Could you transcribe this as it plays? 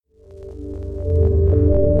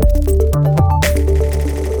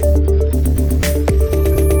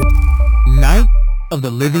of the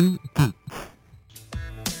living geek.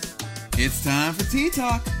 It's time for Tea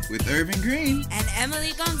Talk with Irvin Green and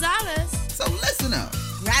Emily Gonzalez. So listen up.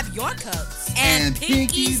 Grab your cups and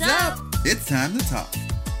pinkies up. It's time to talk.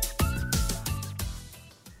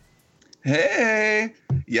 Hey,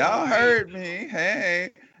 y'all heard me.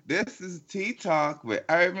 Hey, this is Tea Talk with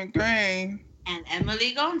Irvin Green and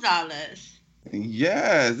Emily Gonzalez.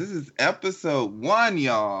 Yes, this is episode 1,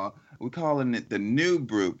 y'all. We're calling it the new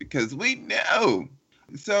brew because we know.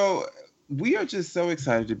 So we are just so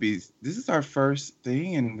excited to be. This is our first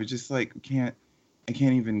thing, and we're just like I can't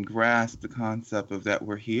even grasp the concept of that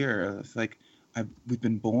we're here. It's like we've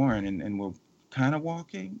been born and we're kind of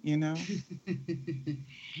walking, you know.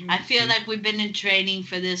 I feel like we've been in training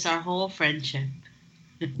for this our whole friendship.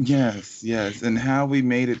 Yes, and how we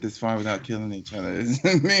made it this far without killing each other is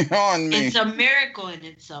beyond me. It's a miracle in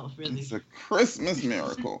itself, really. It's a Christmas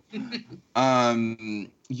miracle.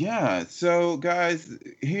 Yeah, so guys,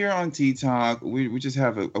 here on Tea Talk, we just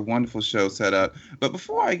have a wonderful show set up. But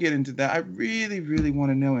before I get into that, I really, really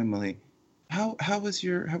want to know, Emily, how was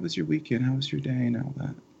your weekend? How was your day and all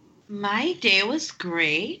that? My day was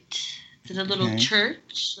great. Did a little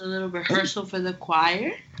church, a little rehearsal for the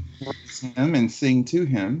choir. Praise him and sing to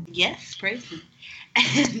him. Yes, praise him.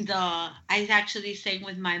 And I actually sang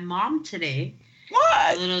with my mom today.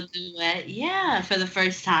 What? A little duet. Yeah, for the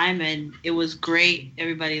first time, and it was great.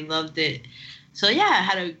 Everybody loved it. So yeah, I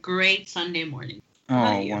had a great Sunday morning.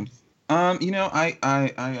 Oh, wonderful. You know,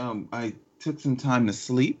 I took some time to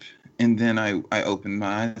sleep. And then I opened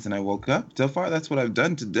my eyes and I woke up. So far, that's what I've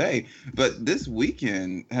done today. But this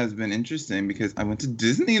weekend has been interesting because I went to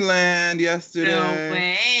Disneyland yesterday. No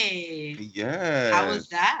way. Yes. How was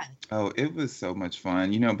that? Oh, it was so much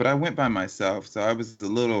fun. You know, but I went by myself. So I was a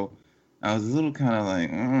little kind of like,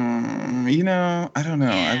 you know, I don't know.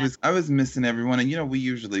 Yeah. I was missing everyone. And, you know, we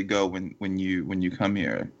usually go when you come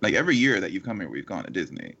here. Like every year that you come here, we've gone to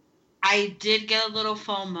Disney. I did get a little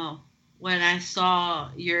FOMO when I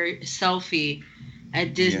saw your selfie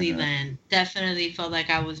at Disneyland. Yeah. Definitely felt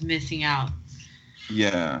like I was missing out.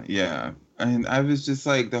 Yeah. And I was just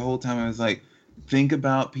like, the whole time I was like, think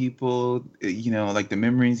about people, you know, like the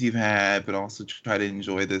memories you've had, but also try to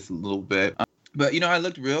enjoy this a little bit. But, you know, I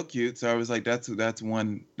looked real cute. So I was like, that's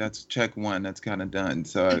check one. That's kind of done.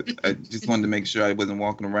 So I just wanted to make sure I wasn't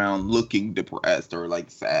walking around looking depressed or like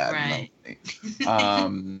sad. Right.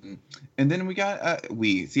 And then we got, I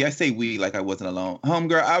say we like I wasn't alone.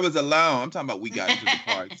 Homegirl, I was alone. I'm talking about we got into the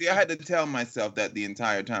park. See, I had to tell myself that the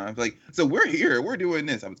entire time. I was like, so we're here. We're doing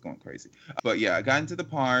this. I was going crazy. But yeah, I got into the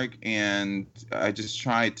park and I just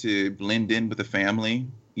tried to blend in with the family.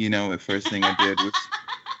 You know, the first thing I did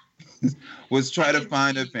was try to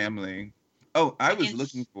find a family. Oh, I was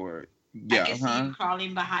looking for it. Yeah, I can see you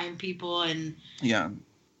crawling behind people and yeah,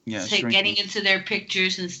 getting into their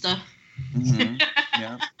pictures and stuff. Mm-hmm.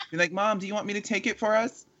 Yeah, you're like, Mom, do you want me to take it for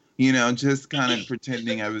us? You know, just kind of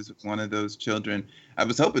pretending I was one of those children. I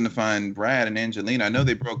was hoping to find Brad and Angelina. I know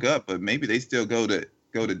they broke up, but maybe they still go to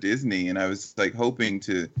Disney, and I was like hoping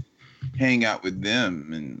to hang out with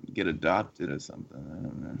them and get adopted or something. I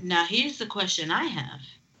don't know. Now, here's the question I have.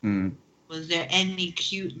 Was there any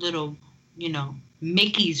cute little, you know,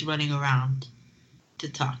 Mickeys running around to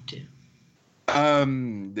talk to?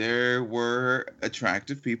 There were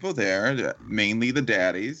attractive people there, mainly the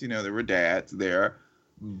daddies. You know, there were dads there.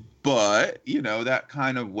 But, you know, that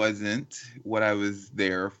kind of wasn't what I was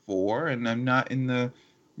there for. And I'm not in the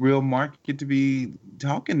real market to be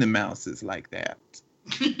talking to mouses like that.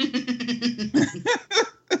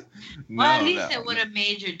 At least it would have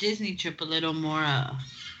made your Disney trip a little more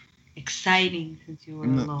exciting since you were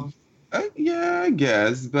alone. Yeah, I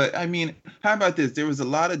guess. But I mean, how about this? There was a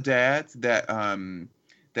lot of dads that have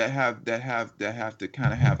to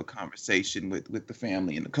kind of have a conversation with the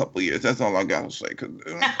family in a couple of years. That's all I gotta say. 'Cause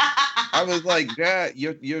I was like, Dad,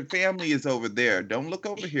 your family is over there. Don't look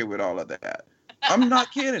over here with all of that. I'm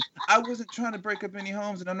not kidding. I wasn't trying to break up any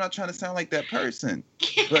homes, and I'm not trying to sound like that person.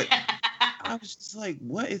 But I was just like,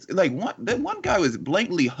 what is like that one guy was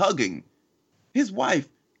blatantly hugging his wife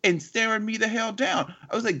and staring me the hell down.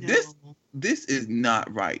 I was like, this is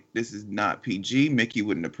not right. This is not PG. Mickey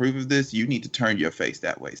wouldn't approve of this. You need to turn your face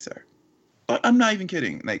that way, sir. I'm not even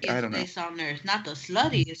kidding. Like, I don't know. Place on earth, not the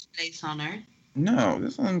sluttiest place on earth. No,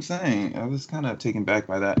 that's what I'm saying. I was kind of taken back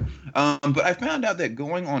by that. But I found out that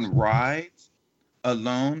going on rides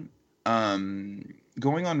alone is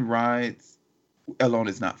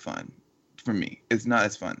not fun for me. It's not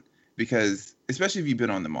as fun because, especially if you've been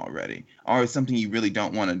on them already, or it's something you really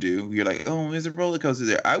don't want to do. You're like, oh, there's a roller coaster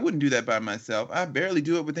there. I wouldn't do that by myself. I barely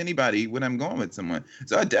do it with anybody when I'm going with someone.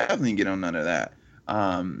 So I definitely get on none of that.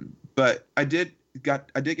 But I did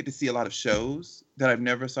I did get to see a lot of shows that I've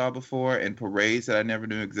never saw before and parades that I never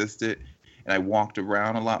knew existed. And I walked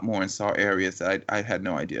around a lot more and saw areas that I had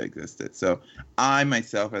no idea existed. So I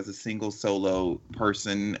myself, as a single solo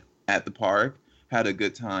person at the park, had a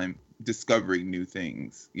good time discovering new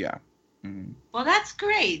things. Yeah. Mm-hmm. Well, that's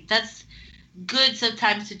great. That's good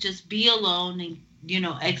sometimes to just be alone and,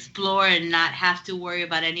 explore and not have to worry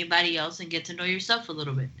about anybody else and get to know yourself a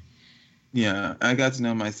little bit. Yeah, I got to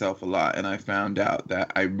know myself a lot, and I found out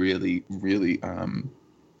that I really, really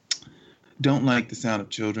don't like the sound of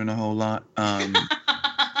children a whole lot. I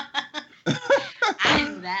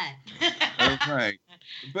knew that. Right.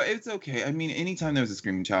 But it's okay. I mean, anytime there was a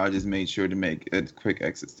screaming child, I just made sure to make a quick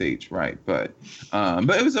exit stage, right? But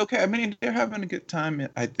it was okay. I mean, they're having a good time,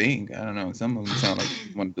 I think. I don't know. Some of them sound like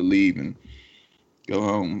they wanted to leave and go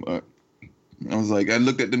home. But I was like, I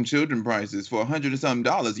looked at them children prices for $100 and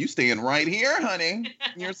something. You staying right here, honey.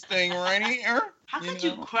 You're staying right here. How could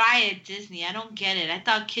you cry at Disney? I don't get it. I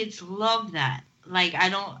thought kids love that. Like, I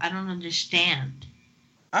don't understand.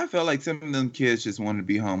 I felt like some of them kids just wanted to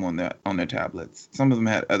be home on their tablets. Some of them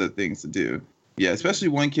had other things to do. Yeah, especially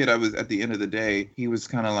one kid, I was at the end of the day, he was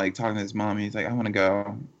kind of like talking to his mom. He's like, I want to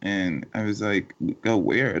go. And I was like, go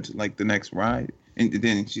where? To like the next ride. And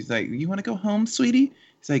then she's like, you want to go home, sweetie?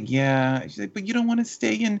 He's like, yeah. She's like, but you don't want to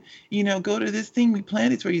stay and, go to this thing we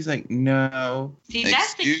planned it for. He's like, no. See,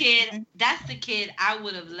 that's the kid I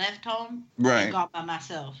would have left home and gone by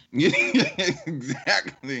myself. Yeah,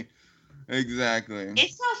 exactly. Exactly.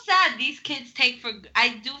 It's so sad. These kids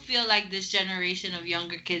I do feel like this generation of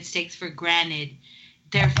younger kids takes for granted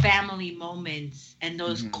their family moments and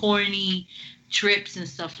those corny trips and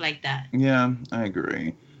stuff like that. Yeah, I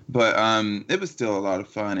agree. But it was still a lot of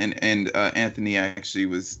fun. And Anthony actually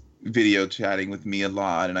was video chatting with me a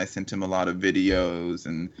lot, and I sent him a lot of videos.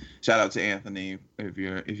 And shout out to Anthony if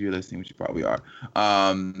you're listening, which you probably are.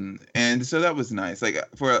 And so that was nice. Like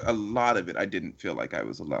for a lot of it, I didn't feel like I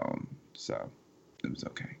was alone. So it was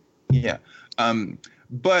okay. Yeah.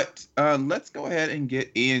 But let's go ahead and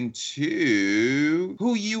get into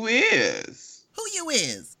who you is. Who you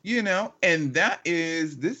is? And that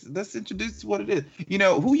is this. Let's introduce what it is.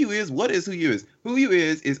 Who you is. What is who you is? Who you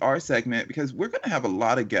is our segment because we're going to have a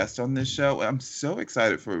lot of guests on this show. I'm so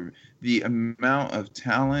excited for the amount of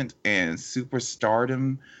talent and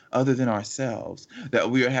superstardom other than ourselves that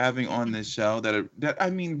we are having on this show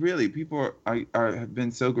really people have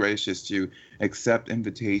been so gracious to accept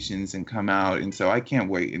invitations and come out. And so I can't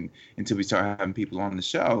wait until we start having people on the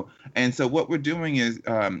show. And so what we're doing is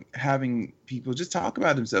having people just talk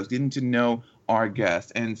about themselves, getting to know our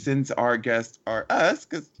guests. And since our guests are us,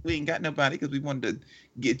 because we ain't got nobody, because we wanted to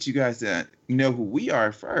get you guys to know who we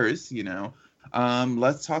are first,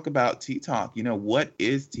 let's talk about Tea Talk. What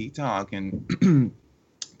is Tea Talk? And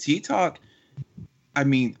Tea Talk, I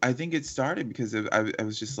mean, I think it started because I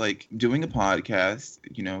was just like doing a podcast,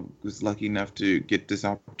 was lucky enough to get this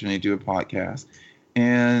opportunity to do a podcast.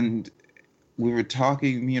 And we were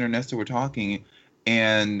talking, me and Ernesto were talking,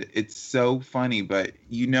 and it's so funny, but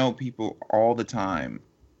people all the time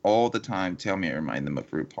tell me I remind them of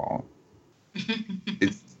RuPaul.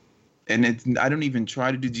 I don't even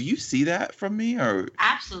try to do. Do you see that from me or?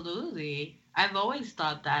 Absolutely. I've always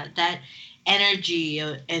thought that energy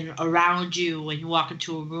and around you when you walk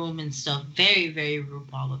into a room and stuff, very, very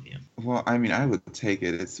RuPaul of you. Well, I mean, I would take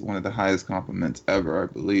it. It's one of the highest compliments ever. I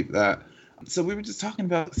believe that. So we were just talking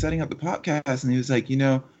about setting up the podcast, and he was like,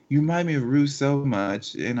 you remind me of Ru so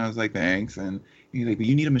much. And I was like, thanks. And he's like, well,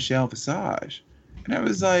 you need a Michelle Visage. And I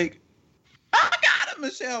was like, I got a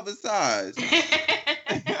Michelle Visage.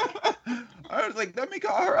 I was like, let me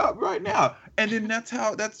call her up right now. And then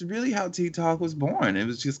that's really how Tea Talk was born. It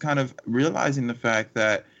was just kind of realizing the fact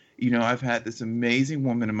that, I've had this amazing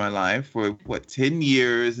woman in my life for 10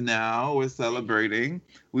 years now. We're celebrating.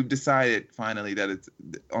 We've decided finally that it's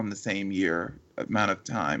on the same year amount of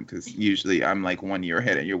time, because usually I'm like 1 year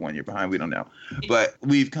ahead and you're 1 year behind. We don't know. But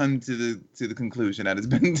we've come to the conclusion that it's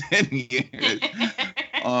been 10 years.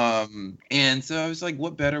 And so I was like,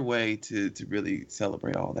 what better way to really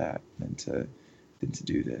celebrate all that than to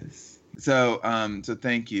do this? So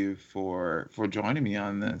thank you for joining me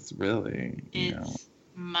on this. Really, it's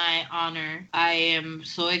my honor. I am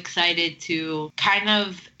so excited to kind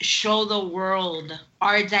of show the world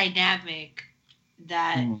our dynamic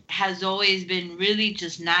that has always been really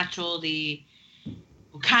just naturally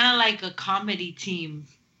kind of like a comedy team.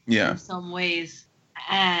 Yeah. In some ways.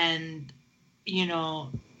 And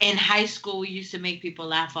in high school, we used to make people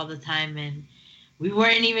laugh all the time, and we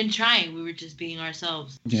weren't even trying. We were just being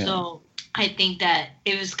ourselves. Yeah. So I think that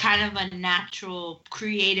it was kind of a natural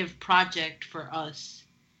creative project for us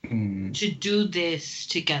to do this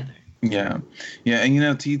together. Yeah. Yeah.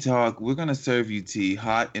 And, Tea Talk, we're going to serve you tea,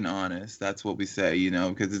 hot and honest. That's what we say,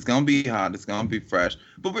 because it's going to be hot. It's going to be fresh.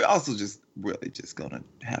 But we're also just really just going to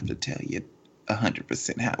have to tell you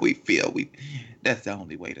 100% how we feel. That's the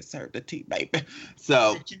only way to serve the tea, baby.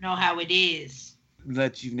 So let you know how it is.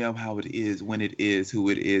 Let you know how it is, when it is,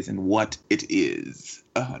 who it is, and what it is.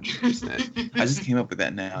 100%. I just came up with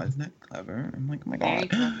that now. Isn't that clever? I'm like, oh my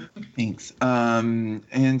God. Thanks.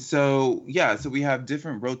 And so we have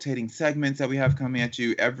different rotating segments that we have coming at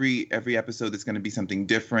you. Every episode is going to be something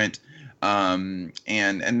different. And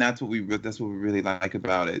that's what we really like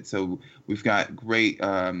about it. So we've got great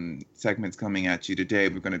segments coming at you today.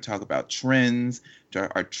 We're going to talk about trends,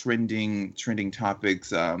 our trending topics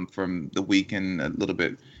from the week and a little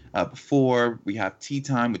bit before. We have Tea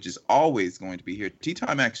Time, which is always going to be here. Tea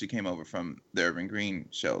Time actually came over from the Irvin Green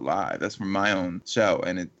show live. That's from my own show,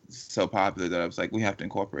 and it's so popular that I was like, we have to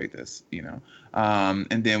incorporate this,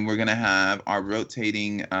 And then we're going to have our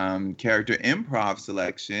rotating character improv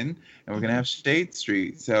selection, and we're going to have Shade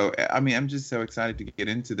Street. So, I'm just so excited to get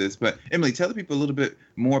into this. But, Emily, tell the people a little bit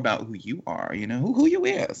more about who you are, who you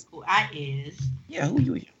is. Who I is. Yeah, who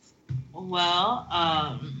you is. Well,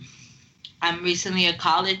 I'm recently a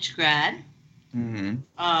college grad.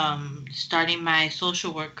 Mm-hmm. Starting my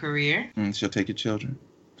social work career. She'll take your children.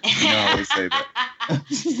 I always say that.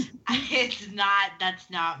 That's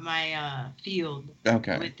not my field.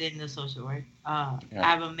 Okay. Within the social work. I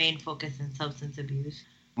have a main focus in substance abuse.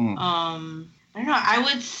 I don't know. I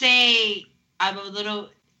would say I'm a little.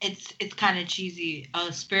 It's kind of cheesy.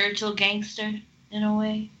 A spiritual gangster in a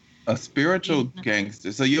way. A spiritual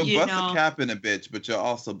gangster. So you'll bust a cap in a bitch, but you'll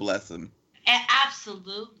also bless him.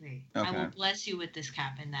 Absolutely. Okay. I will bless you with this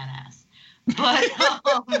cap in that ass. But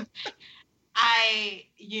I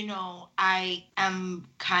am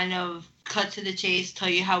kind of cut to the chase, tell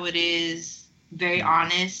you how it is, very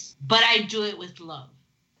honest, but I do it with love.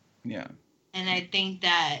 Yeah. And I think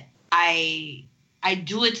that I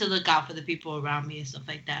do it to look out for the people around me and stuff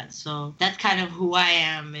like that. So that's kind of who I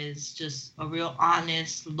am, is just a real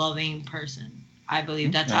honest, loving person. I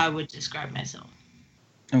believe that's how I would describe myself.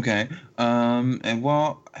 Okay. And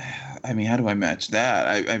well, how do I match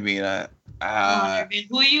that?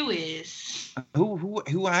 Who you is?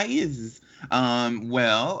 Who I is?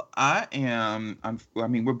 Well, I am.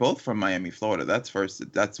 We're both from Miami, Florida. That's first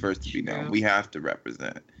to be known. We have to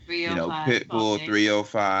represent. 305, Pitbull,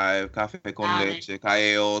 305, Café con Leche,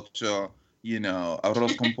 Calle Ocho,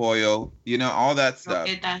 Arroz con Pollo, all that stuff.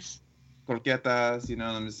 Croquetas, you know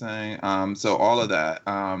what I'm saying? So all of that.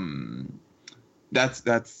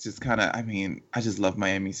 That's just kind of, I just love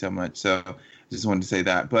Miami so much. So I just wanted to say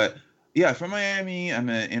that. But yeah, from Miami, I'm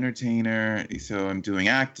an entertainer. So I'm doing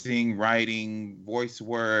acting, writing, voice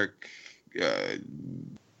work,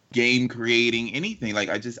 game creating, anything. Like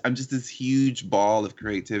I'm just this huge ball of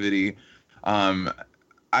creativity. I'm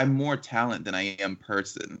more talent than I am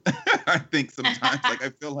person. I think sometimes,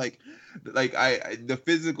 I feel like the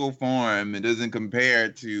physical form, it doesn't compare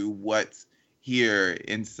to what's here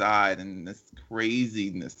inside and this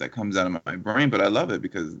craziness that comes out of my brain, but I love it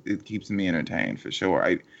because it keeps me entertained for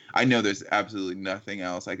sure. I know there's absolutely nothing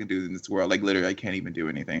else I can do in this world. Like literally, I can't even do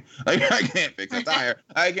anything. Like I can't fix a tire.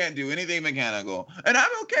 I can't do anything mechanical, and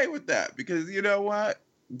I'm okay with that because you know what?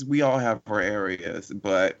 We all have our areas,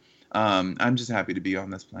 but I'm just happy to be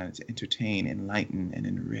on this planet to entertain, enlighten, and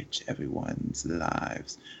enrich everyone's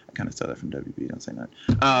lives. I kind of stole that from WB. Don't say that.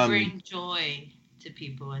 Bring joy to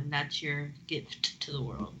people, and that's your gift to the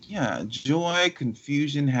world. Yeah, joy,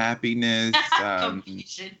 confusion, happiness.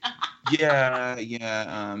 Confusion.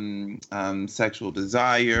 Sexual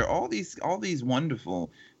desire. All these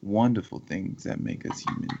wonderful, wonderful things that make us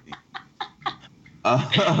human beings.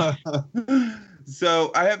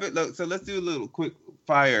 So I have it. So let's do a little quick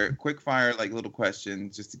fire, like little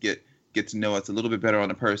questions, just to get to know us a little bit better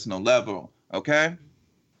on a personal level. Okay.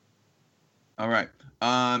 All right.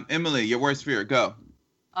 Emily, your worst fear, go.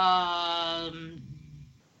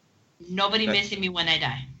 Nobody missing me when I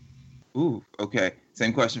die. Ooh, okay.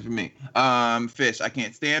 Same question for me. Fish. I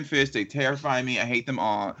can't stand fish. They terrify me. I hate them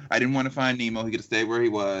all. I didn't want to find Nemo. He could have stayed where he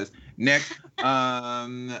was. Next,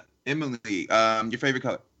 Emily, your favorite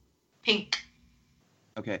color? Pink.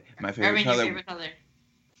 Okay, my favorite color. Your favorite color?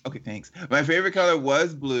 Okay, thanks. My favorite color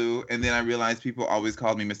was blue, and then I realized people always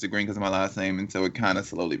called me Mr. Green because of my last name, and so it kind of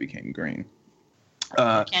slowly became green.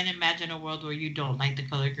 I can't imagine a world where you don't like the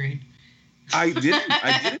color green. I did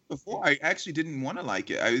it before. I actually didn't want to like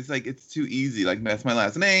it. I was like, it's too easy. Like, that's my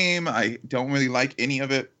last name. I don't really like any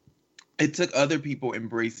of it. it took other people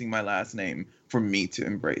embracing my last name for me to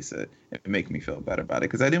embrace it and make me feel better about it.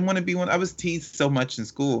 Because I didn't want to be one. I was teased so much in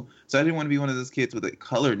school, so I didn't want to be one of those kids with a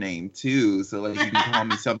color name too. So like you can call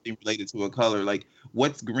me something related to a color. Like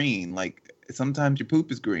what's green? Like sometimes your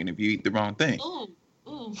poop is green if you eat the wrong thing. Ooh,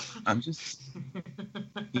 ooh. I'm just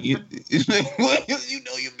you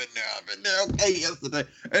know you've been there. I've been there. Okay, yesterday.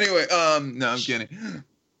 Anyway, no, I'm kidding.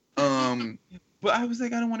 But I was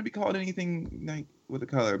like, I don't want to be called anything like with a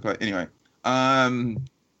color. But anyway, dog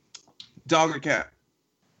or cat?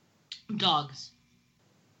 Dogs.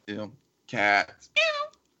 Ew. Cats.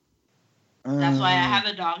 That's why I have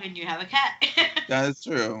a dog and you have a cat. That is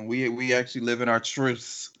true. We actually live in our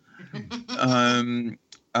truths. Light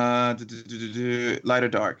or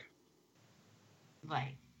dark?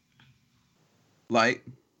 Light. Light.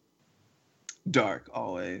 Dark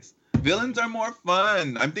always. Villains are more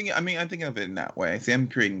fun. I'm thinking of it in that way. See, I'm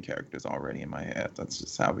creating characters already in my head. That's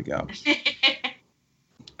just how we go.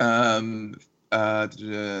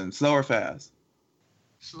 Slow or fast?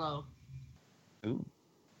 Slow. Ooh.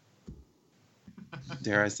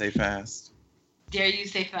 Dare I say fast? Dare you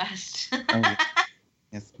say fast? Oh,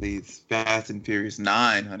 yes, please. Fast and Furious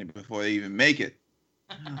 9, honey, before they even make it.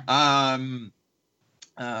 One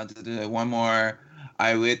more.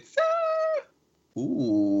 I would say.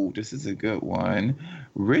 Ooh, this is a good one.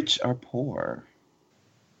 Rich or poor?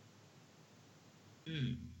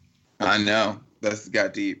 I know. That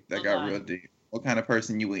got deep. That got real deep. What kind of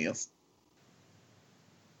person you is?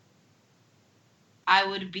 I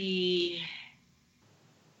would be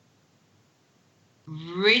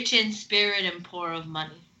rich in spirit and poor of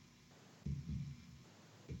money.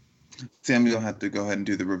 Sam, you'll have to go ahead and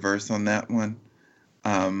do the reverse on that one.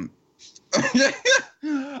 I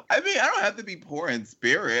mean, I don't have to be poor in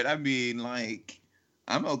spirit. I mean, like,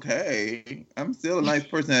 I'm okay. I'm still a nice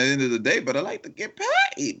person at the end of the day, but I like to get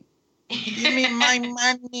paid. Give me my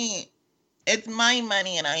money. It's my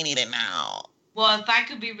money and I need it now. Well, if I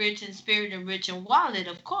could be rich in spirit and rich in wallet,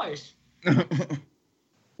 of course.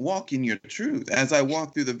 Walk in your truth. As I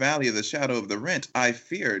walk through the valley of the shadow of the rent, I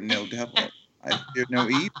fear no devil. I fear no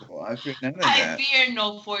evil. I fear none of that. I fear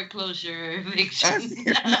no foreclosure eviction. I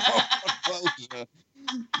fear no foreclosure.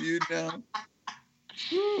 You know?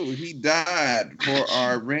 Ooh, he died for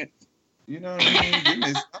our rent. You know what I mean? Give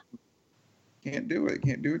me something. Can't do it.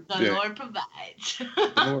 Can't do it today. The Lord provides.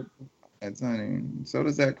 The Lord provides, honey. So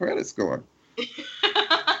does that credit score.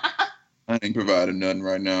 I ain't providing nothing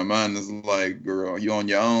right now. Mine is like, girl, you on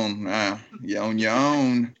your own. You on your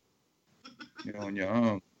own. You on your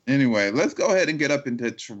own. Anyway, let's go ahead and get up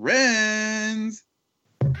into trends.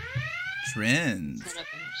 Trends.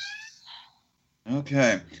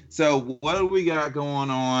 Okay, so what do we got going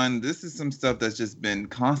on? This is some stuff that's just been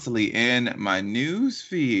constantly in my news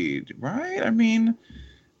feed, right? I mean,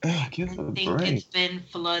 give a break. I think it's been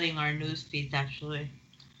flooding our news feeds, actually.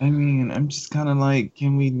 I mean, I'm just kind of like,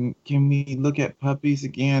 can we look at puppies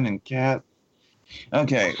again and cats?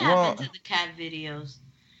 Okay, what happened to the cat videos?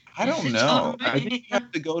 I don't know. I think you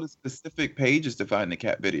have to go to specific pages to find the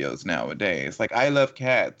cat videos nowadays. Like I Love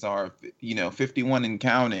Cats or 51 and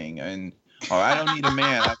Counting, and or I Don't Need a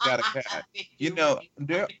Man, I've Got a Cat. You know,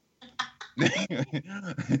 there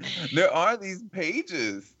are these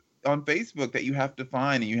pages on Facebook that you have to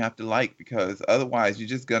find and you have to like, because otherwise you're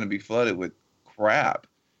just gonna be flooded with crap.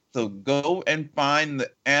 So go and find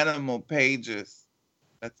the animal pages.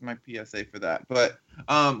 That's my PSA for that. But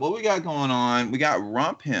what we got going on, we got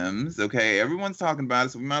rump hymns. Okay, everyone's talking about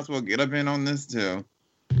it, so we might as well get up in on this too.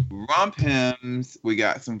 Rump hymns. We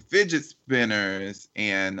got some fidget spinners,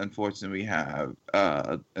 and unfortunately, we have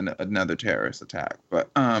another terrorist attack.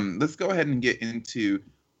 But let's go ahead and get into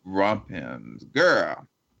rump hymns, girl.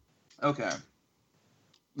 Okay,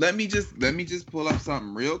 let me just pull up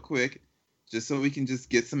something real quick, just so we can just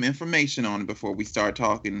get some information on it before we start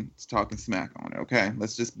talking smack on it, okay?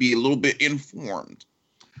 Let's just be a little bit informed.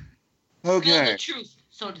 Okay. Feel the truth,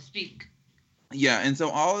 so to speak. Yeah, and so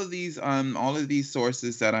all of these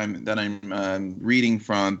sources that I'm reading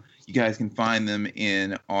from, you guys can find them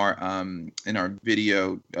in our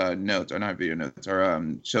video notes, or not video notes, or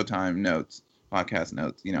Showtime notes, podcast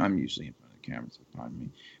notes. I'm usually in front of the camera, so pardon me.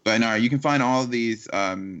 But you can find all of these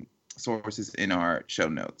sources in our show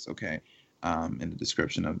notes, okay? In the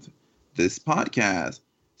description of this podcast.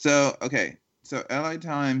 So, okay. So LA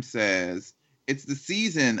Times says, it's the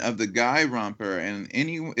season of the guy romper, and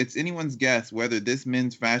it's anyone's guess whether this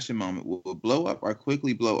men's fashion moment will blow up or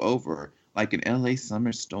quickly blow over like an LA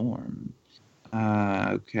summer storm.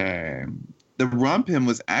 Okay. The rump hymn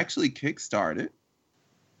was actually kickstarted.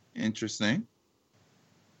 Interesting.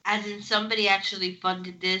 As in somebody actually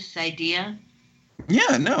funded this idea?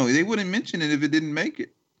 Yeah, no, they wouldn't mention it if it didn't make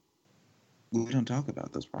it. We don't talk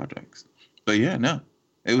about those projects. But yeah, no.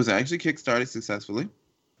 It was actually kickstarted successfully.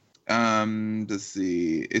 Let's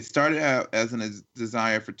see. It started out as a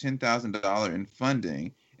desire for $10,000 in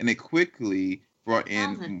funding, and it quickly brought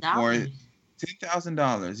in more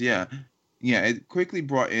 $10,000. Yeah, yeah. It quickly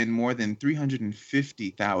brought in more than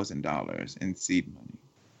 $350,000 in seed money.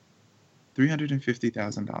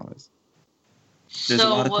 $350,000. There's a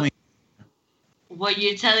lot of queens. What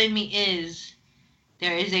you're telling me is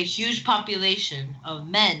there is a huge population of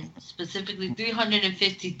men, specifically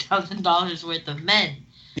 $350,000 worth of men,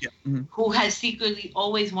 who has secretly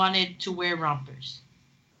always wanted to wear rompers.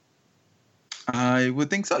 I would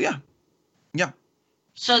think so, yeah. Yeah.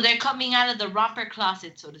 So they're coming out of the romper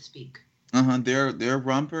closet, so to speak. Their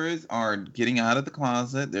rompers are getting out of the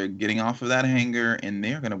closet. They're getting off of that hanger, and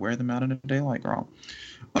they're going to wear them out in the daylight, girl.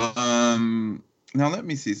 Now let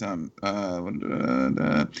me see some. Now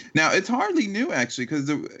it's hardly new actually,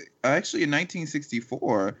 because actually in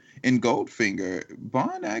 1964 in Goldfinger,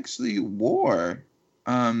 Bond actually wore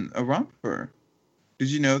a romper. Did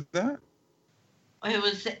you know that? It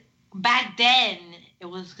was back then. It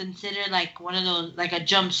was considered like one of those, like a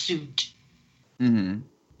jumpsuit. Mm-hmm.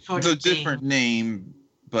 Sort so of thing. Different name,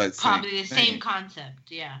 but probably the same concept.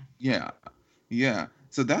 Yeah. Yeah, yeah.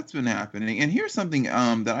 So that's been happening. And here's something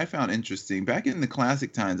that I found interesting. Back in the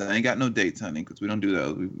classic times, I ain't got no dates, honey, because we don't do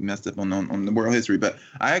those. We messed up on the world history. But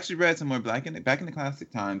I actually read somewhere back in the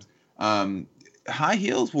classic times, high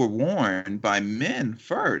heels were worn by men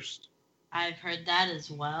first. I've heard that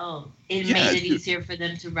as well. It made it easier for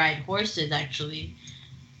them to ride horses, actually,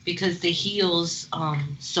 because the heels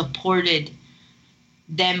supported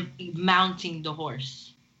them mounting the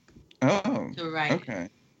horse. Oh, to ride. Okay.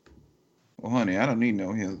 Well, honey, I don't need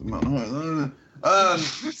no heels.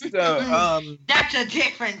 That's a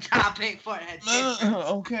different topic for a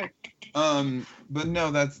okay. But no,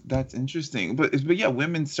 that's interesting. But yeah,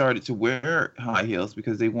 women started to wear high heels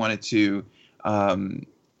because they wanted to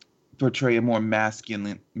portray a more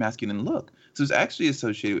masculine look. So it's actually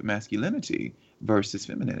associated with masculinity versus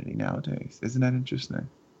femininity nowadays. Isn't that interesting?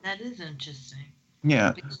 That is interesting.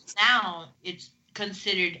 Yeah. Because now it's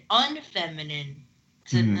considered unfeminine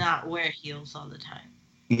to not wear heels all the time.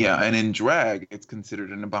 Yeah, and in drag, it's considered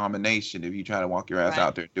an abomination if you try to walk your ass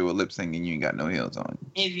out there and do a lip sync and you ain't got no heels on.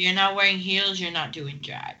 If you're not wearing heels, you're not doing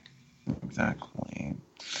drag. Exactly.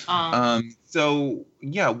 So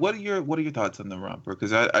yeah, what are your thoughts on the romper?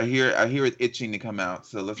 Because I hear it itching to come out.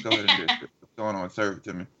 So let's go ahead and do it. What's going on? Serve it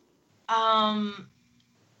to me. I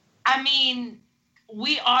mean,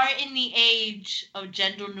 we are in the age of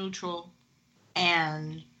gender neutral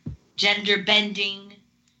and gender bending.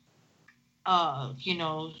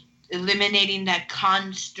 Eliminating that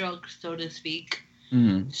construct, so to speak.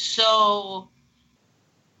 Mm-hmm. So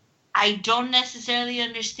I don't necessarily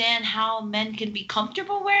understand how men can be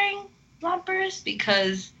comfortable wearing rompers,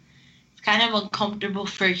 because it's kind of uncomfortable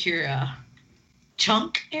for your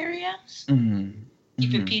chunk areas. Mm-hmm.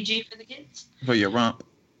 Keep it PG for the kids. For your romp.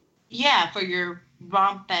 Yeah, for your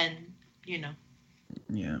romp and,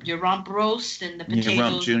 your romp roast and the potatoes. Your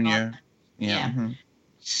romp junior. Yeah. Mm-hmm.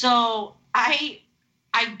 So I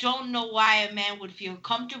don't know why a man would feel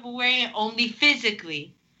comfortable wearing it, only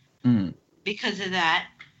physically, because of that.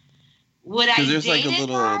 Would I there's date like a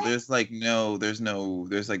little, guy? there's like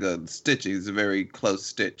a stitch. It's a very close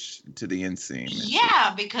stitch to the inseam.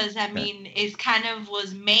 Yeah, because it kind of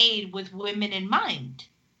was made with women in mind,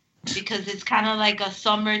 because it's kind of like a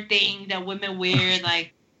summer thing that women wear.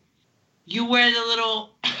 Like you wear the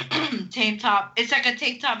little tank top. It's like a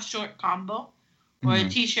tank top short combo. Or a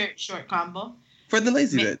t-shirt short combo. For the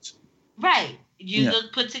lazy bitch. Right. You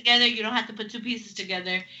look put together. You don't have to put two pieces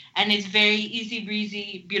together. And it's very easy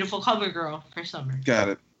breezy, beautiful cover girl for summer. Got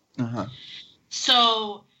it. Uh-huh.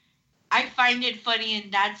 So I find it funny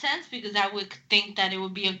in that sense, because I would think that it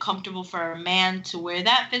would be uncomfortable for a man to wear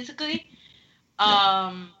that physically.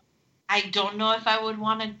 I don't know if I would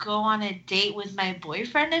want to go on a date with my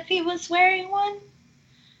boyfriend if he was wearing one.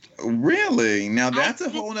 Really? Now that's a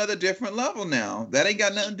whole nother different level now. That ain't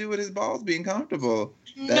got nothing to do with his balls being comfortable.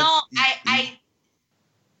 I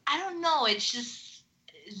don't know. It's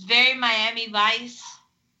very Miami Vice,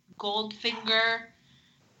 Goldfinger,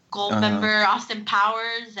 Goldmember, Austin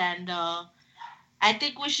Powers, and I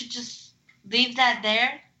think we should just leave that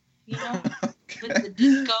there, with the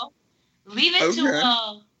disco. Leave it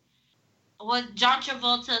to what John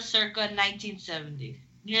Travolta circa 1970s.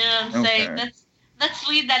 You know what I'm saying? Let's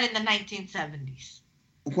leave that in the 1970s.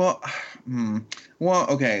 Well, hmm. Well,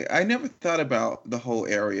 okay. I never thought about the whole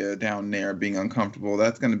area down there being uncomfortable.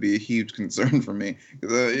 That's going to be a huge concern for me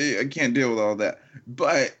because I can't deal with all that.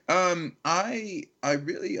 But I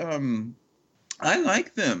really I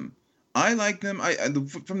like them. I like them.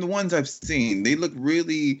 From the ones I've seen, they look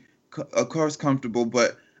really, of course, comfortable.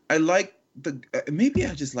 But I like maybe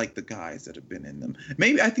I just like the guys that have been in them.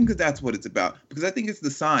 Maybe I think that that's what it's about because I think it's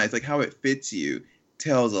the size, like how it fits you,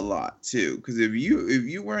 tells a lot too. Because if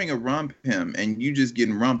you're wearing a rump hem and you just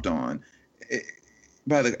getting rumped on, it,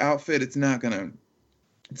 by the outfit, it's not gonna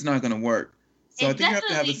work. So I It think you have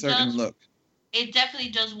to have a definitely certain does. look. It definitely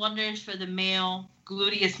does wonders for the male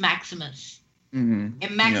gluteus maximus. It Yeah.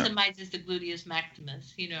 maximizes the gluteus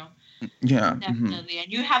maximus, you know, Yeah. definitely. And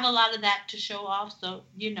you have a lot of that to show off, so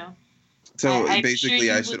you know, So I'm sure basically,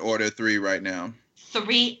 you I would should order 3 right now.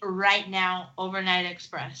 3 right now, overnight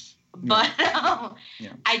express. Yeah. But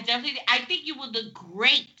Yeah. I think you would look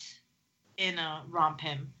great in a romp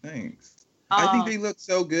him. Thanks. I think they Um, look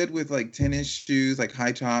so good with like tennis shoes, like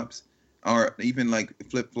high tops, or even like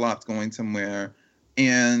flip flops going somewhere.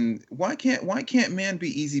 And why can't man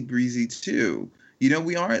be easy breezy too?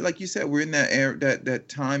 We are, like you said, we're in that air that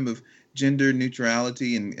time of gender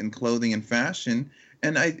neutrality and clothing and fashion.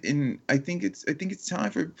 And I think it's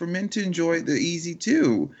time for men to enjoy the easy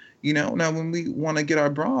too. Now when we want to get our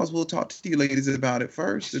bras, we'll talk to you ladies about it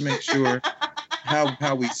first to make sure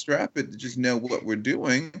how we strap it to just know what we're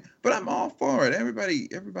doing. But I'm all for it.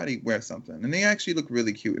 Everybody wears something, and they actually look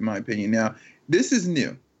really cute in my opinion. Now, this is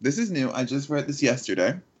new. This is new. I just read this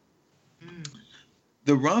yesterday. mm,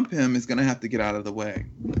 The rump hem is going to have to get out of the way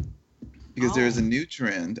because there's a oh, new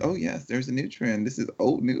trend. Oh yes, there's a new trend. This is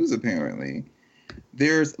old news apparently.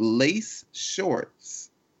 There's lace shorts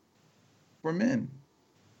for men.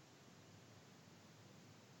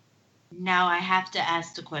 now I have to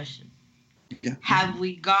ask the question: Yeah. have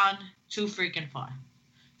we gone too freaking far?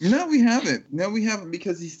 No, we haven't. No, we haven't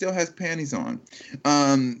because he still has panties on.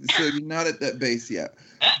 So you're not at that base yet.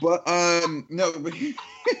 But no, but here's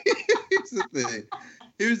the thing.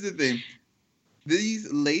 Here's the thing.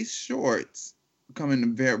 These lace shorts come in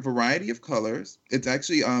a variety of colors. It's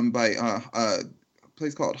actually by a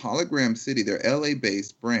place called Hologram City. They're LA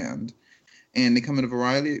based brand. And they come in a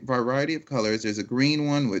variety of colors. There's a green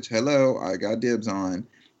one, which hello, I got dibs on.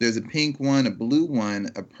 There's a pink one, a blue one,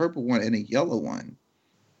 a purple one, and a yellow one.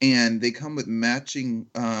 And they come with matching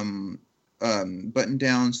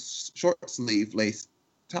button-down short sleeve lace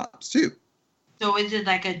tops too. So is it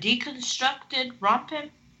like a deconstructed romp him?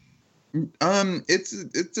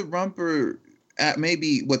 It's a romper at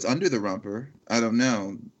maybe what's under the romper. I don't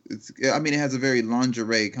know. I mean, it has a very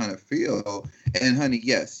lingerie kind of feel. And honey,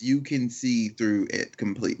 yes, you can see through it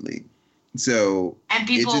completely. So And it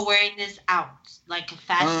people are just wearing this out like a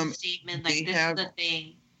fashion statement, they like this is have the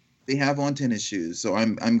thing. they have on tennis shoes. So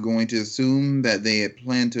I'm going to assume that they had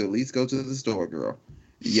planned to at least go to the store, girl.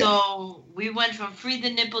 Yeah. So we went from free the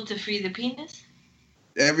nipple to free the penis.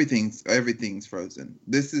 Everything's Frozen.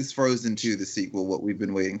 This is Frozen 2, the sequel, what we've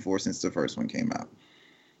been waiting for since the first one came out.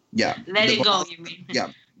 Yeah. Let The it go, balls, you mean? yeah.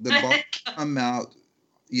 The Let balls it go. come out,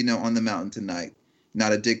 on the mountain tonight.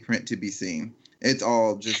 Not a dick print to be seen. It's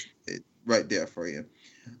all just right there for you.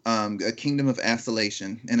 A kingdom of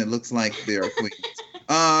assolation, and it looks like there are queens.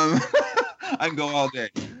 I can go all day.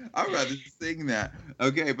 I'd rather sing that.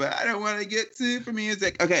 Okay, but I don't want to get super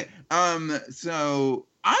music. Okay.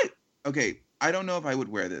 I don't know if I would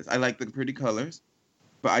wear this. I like the pretty colors,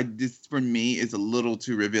 but this for me is a little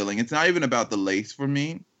too revealing. It's not even about the lace for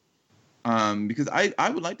me. Because I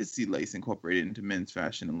would like to see lace incorporated into men's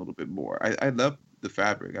fashion a little bit more. I love the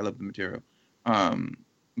fabric. I love the material.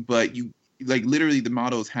 But you like literally the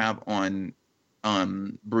models have on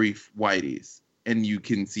brief whiteys, and you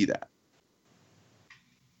can see that.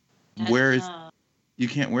 That's You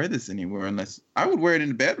can't wear this anywhere unless I would wear it in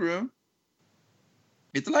the bedroom.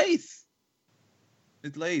 It's lace.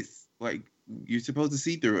 It's lace. Like you're supposed to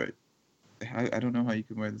see through it. I don't know how you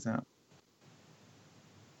can wear this out.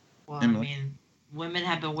 well, I Emily. mean, women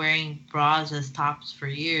have been wearing bras as tops for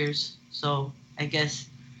years, so I guess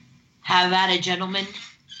have at it, gentlemen.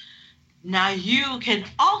 Now you can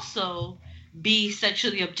also be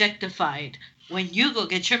sexually objectified when you go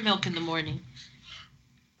get your milk in the morning.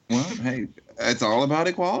 Well, hey, it's all about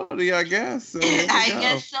equality, I guess. So here we I go.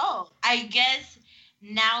 guess so. I guess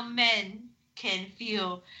now men can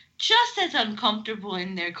feel just as uncomfortable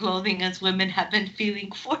in their clothing as women have been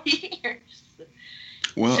feeling for years.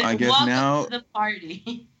 Well, I guess Welcome now, to the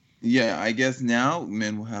party. yeah, I guess now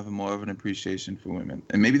men will have more of an appreciation for women,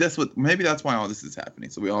 and maybe that's why all this is happening.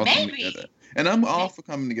 So we all come Maybe. together, and I'm all for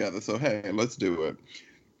coming together. So hey, let's do it.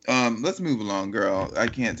 Let's move along, girl. I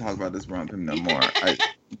can't talk about this rump no more.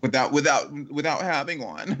 Without having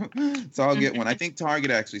one. So I'll get one. I think Target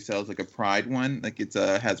actually sells like a Pride one, like it's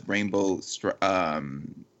has rainbow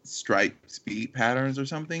stripe speed patterns or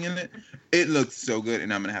something in it. It looks so good,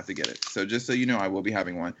 and I'm gonna have to get it. So just so you know, I will be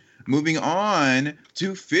having one. Moving on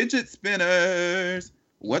to fidget spinners.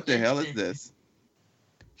 What the hell is this?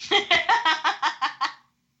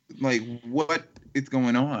 Like, what is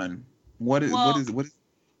going on? What is?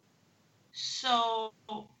 So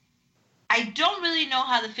I don't really know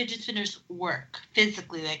how the fidget spinners work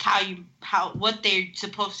physically, like what they're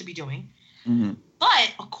supposed to be doing. Mm-hmm.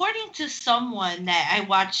 But according to someone that I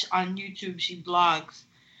watch on YouTube, she blogs,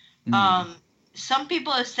 some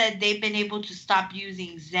people have said they've been able to stop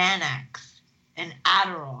using Xanax and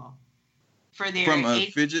Adderall for their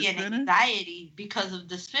ADHD and anxiety because of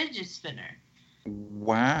this fidget spinner.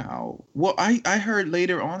 Wow. Well, I heard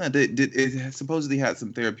later on that it supposedly had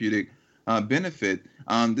some therapeutic benefit.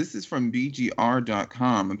 This is from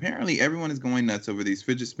BGR.com. Apparently, everyone is going nuts over these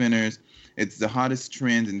fidget spinners. It's the hottest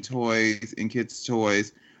trend in toys, in kids'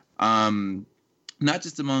 toys, not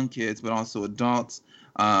just among kids, but also adults.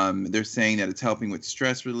 They're saying that it's helping with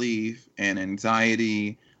stress relief and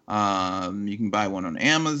anxiety. You can buy one on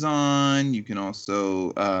Amazon. You can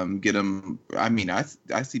also get them. I mean, I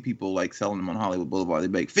see people like selling them on Hollywood Boulevard. They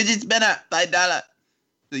make fidget spinner, $5.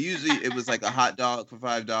 So usually it was like a hot dog for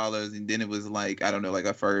 $5, and then it was like, I don't know, like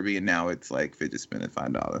a Furby, and now it's like fidget spinner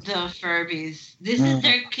 $5. The Furbies. This is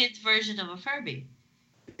their kids' version of a Furby.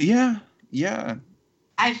 Yeah.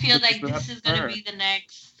 I feel like this is going to be the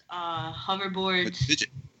next hoverboard.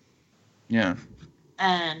 Yeah.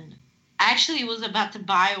 And I actually was about to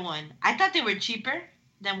buy one. I thought they were cheaper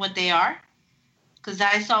than what they are, because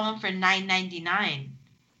I saw one for $9.99.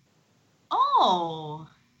 Oh,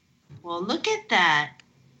 well, look at that.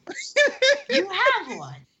 You have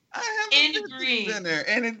one. I have in green. Spinner,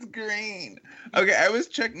 and it's green. Okay, I was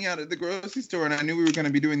checking out at the grocery store, and I knew we were going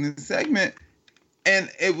to be doing this segment,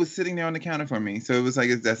 and it was sitting there on the counter for me. So it was like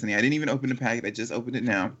it's destiny. I didn't even open the packet. I just opened it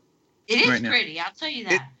now. It is pretty. I'll tell you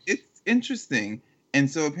that. It's interesting. And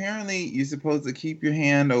so apparently you're supposed to keep your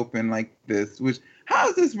hand open like this, which, how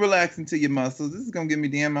is this relaxing to your muscles? This is going to give me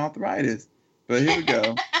damn arthritis. But here we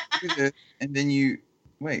go. And then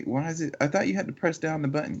wait, why is it? I thought you had to press down the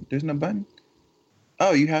button. There's no button?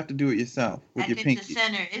 Oh, you have to do it yourself with your pinky. The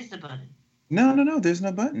center is the button. No, there's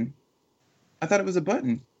no button. I thought it was a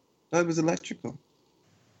button. I thought it was electrical.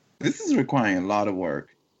 This is requiring a lot of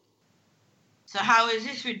work. So how is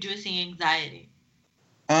this reducing anxiety?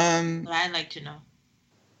 What I'd like to know.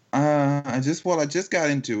 I just got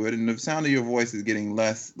into it, and the sound of your voice is getting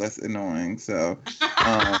less annoying. So,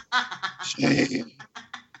 shade.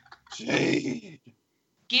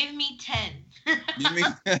 Give me 10.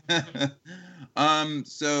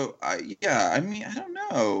 So I mean, I don't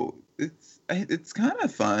know. It's kind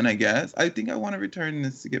of fun, I guess. I think I want to return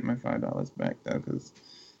this to get my $5 back though, because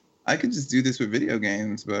I could just do this with video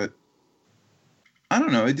games, but I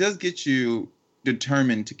don't know. It does get you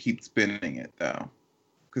determined to keep spinning it though.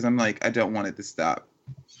 Because I'm like, I don't want it to stop.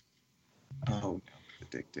 Oh, no,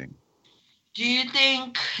 it's addicting. Do you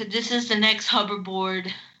think this is the next hoverboard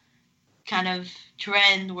kind of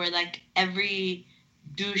trend where like every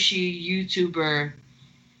douchey YouTuber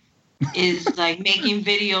is like making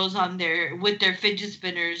videos with their fidget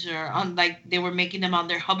spinners, or on like they were making them on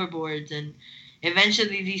their hoverboards, and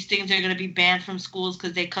eventually these things are going to be banned from schools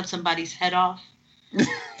because they cut somebody's head off?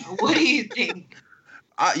 What do you think?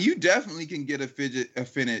 You definitely can get a fidget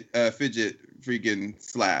freaking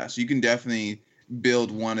slash. You can definitely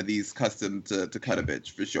build one of these custom to cut a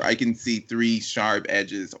bitch for sure. I can see 3 sharp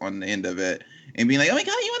edges on the end of it and being like, oh my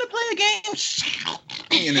God, you want to play a game?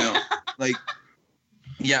 You know, like,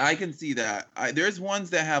 yeah, I can see that. There's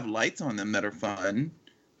ones that have lights on them that are fun.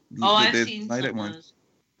 Oh, I've seen some ones.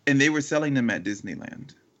 And they were selling them at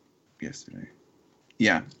Disneyland yesterday.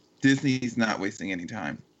 Yeah, Disney's not wasting any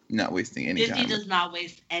time. Disney does not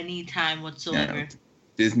waste any time whatsoever. No.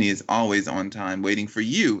 Disney is always on time, waiting for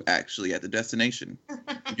you, actually, at the destination.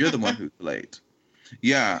 You're the one who's late.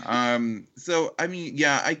 Yeah. So, I mean,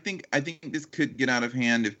 yeah, I think this could get out of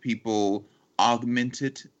hand if people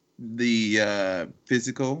augmented the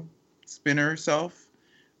physical spinner self.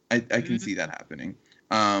 I can see that happening.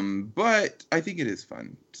 But I think it is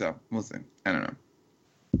fun. So, we'll see. I don't know.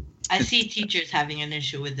 I see teachers having an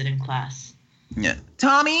issue with it in class. Yeah.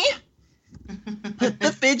 Tommy, put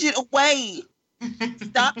the fidget away.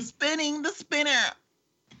 Stop spinning the spinner.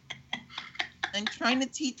 I'm trying to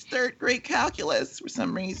teach 3rd grade calculus for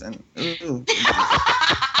some reason. Ooh.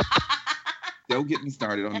 Don't get me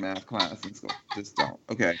started on math class in school. Just don't.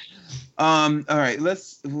 Okay. All right.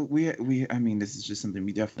 I mean, this is just something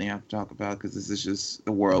we definitely have to talk about because this is just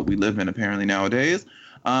the world we live in apparently nowadays.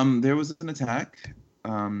 There was an attack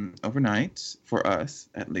overnight for us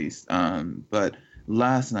at least. But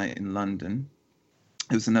last night in London,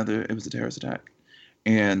 it was a terrorist attack,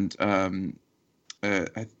 and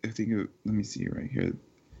I think let me see right here.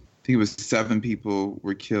 I think it was 7 people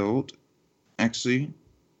were killed, actually,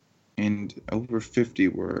 and over 50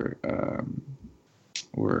 were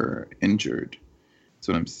injured. That's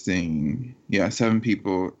what I'm seeing. Yeah, 7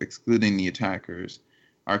 people, excluding the attackers,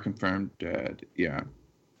 are confirmed dead. Yeah.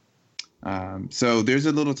 So there's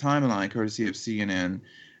a little timeline, courtesy of CNN,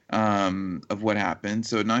 of what happened.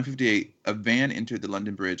 So at 9:58, a van entered the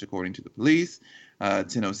London Bridge, according to the police.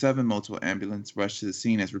 10:07, multiple ambulance rushed to the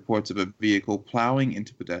scene as reports of a vehicle plowing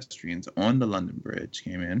into pedestrians on the London Bridge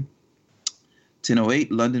came in.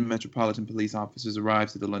 10:08, London Metropolitan Police officers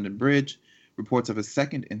arrived at the London Bridge. Reports of a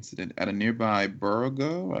second incident at a nearby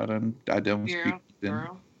Borough. I don't speak.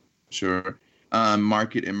 Sure.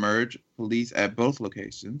 Market emerged. Police at both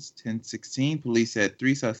locations. 10:16, police said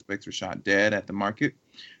 3 suspects were shot dead at the market.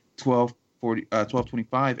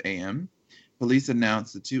 12:25 a.m. Police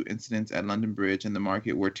announced the 2 incidents at London Bridge and the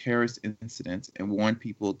market were terrorist incidents and warned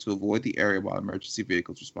people to avoid the area while emergency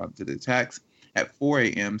vehicles responded to the attacks. At 4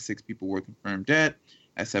 a.m., 6 people were confirmed dead.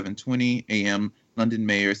 At 7:20 a.m., London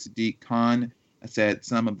Mayor Sadiq Khan said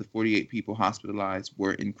some of the 48 people hospitalized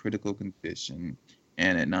were in critical condition.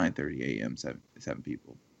 And at 9:30 a.m., 7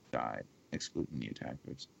 people died, excluding the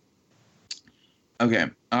attackers.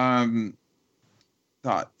 Okay.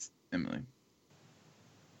 Thoughts, Emily?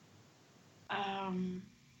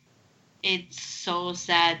 It's so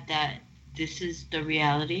sad that this is the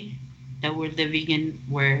reality that we're living in,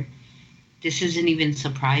 where this isn't even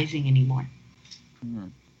surprising anymore. Mm-hmm.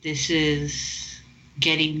 This is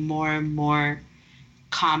getting more and more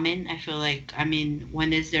common. I feel like,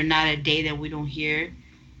 when is there not a day that we don't hear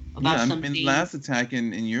about something? The last attack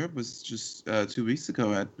in Europe was just 2 weeks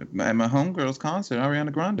ago at my homegirl's concert,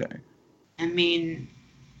 Ariana Grande.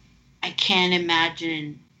 I can't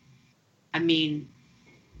imagine,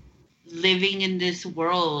 living in this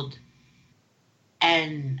world,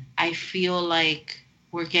 and I feel like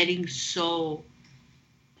we're getting so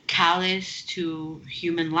callous to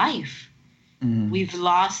human life. Mm-hmm. We've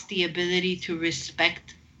lost the ability to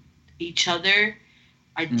respect each other,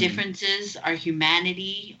 our differences, our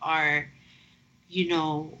humanity,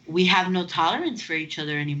 we have no tolerance for each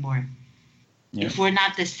other anymore. Yeah. If we're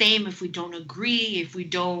not the same, if we don't agree, if we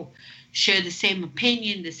don't share the same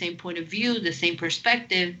opinion, the same point of view, the same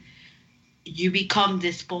perspective, you become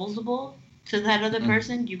disposable to that other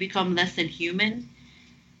person. You become less than human.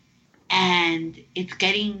 And it's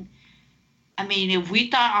getting... if we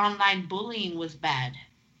thought online bullying was bad,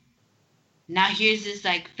 now here's this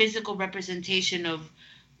physical representation of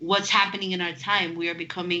what's happening in our time. We are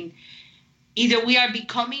becoming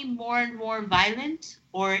more and more violent,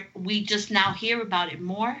 or we just now hear about it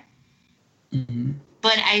more. Mm-hmm.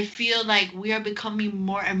 But I feel like we are becoming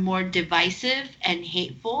more and more divisive and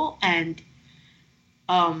hateful and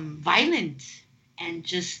violent, and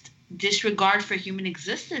just disregard for human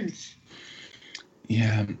existence.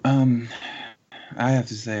 Yeah. I have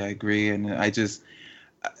to say I agree, and I just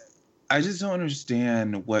don't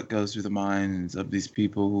understand what goes through the minds of these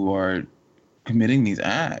people who are committing these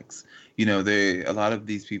acts. A lot of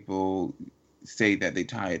these people say that they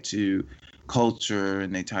tie it to culture,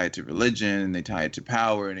 and they tie it to religion, and they tie it to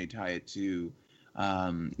power, and they tie it to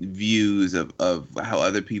views of how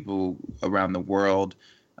other people around the world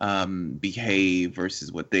behave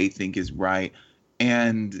versus what they think is right.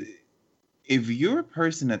 And if you're a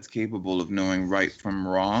person that's capable of knowing right from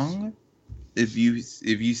wrong, if you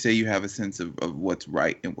say you have a sense of what's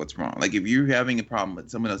right and what's wrong, like if you're having a problem with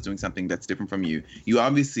someone else doing something that's different from you, you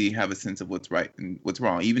obviously have a sense of what's right and what's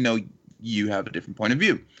wrong, even though you have a different point of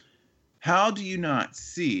view. How do you not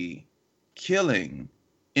see killing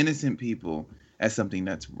innocent people as something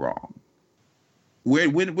that's wrong? Where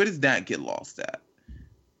does that get lost at?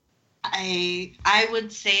 I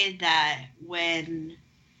would say that when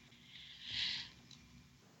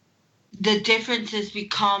the differences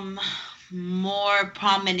become more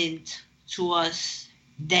prominent to us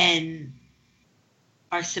than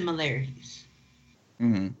our similarities.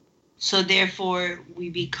 Mm-hmm. So therefore, we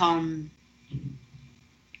become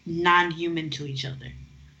non-human to each other.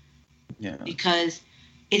 Yeah. Because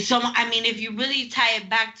if you really tie it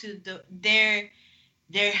back to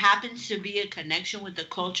there happens to be a connection with the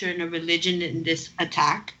culture and the religion in this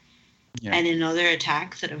attack, and in other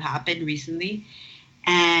attacks that have happened recently.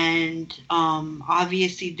 And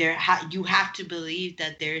obviously you have to believe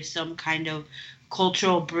that there's some kind of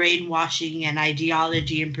cultural brainwashing and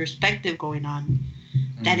ideology and perspective going on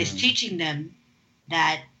that is teaching them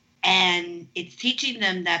that, and it's teaching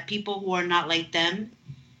them that people who are not like them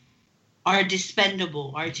are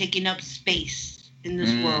dispendable, are taking up space in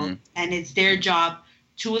this world, and it's their job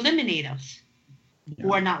to eliminate us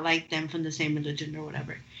who are not like them from the same religion or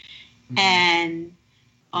whatever. And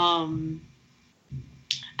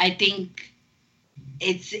I think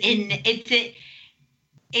it's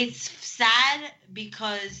sad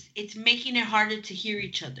because it's making it harder to hear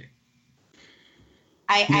each other.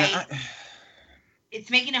 It's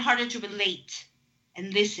making it harder to relate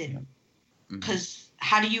and listen. Because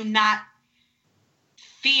how do you not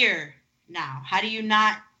fear now? How do you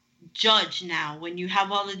not judge now when you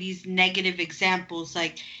have all of these negative examples?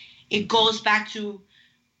 Like, it goes back to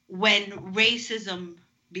when racism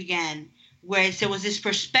began, where there was this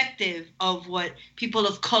perspective of what people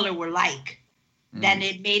of color were like. Then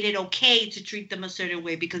it made it okay to treat them a certain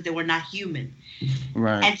way because they were not human.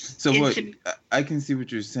 Right. And so I can see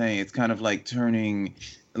what you're saying. It's kind of like turning,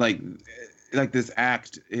 like this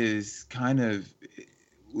act is kind of,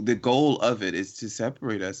 the goal of it is to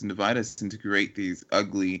separate us and divide us and to create these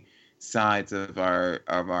ugly sides of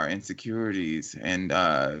our insecurities and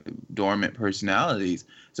dormant personalities,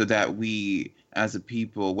 so that we as a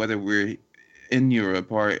people, whether we're in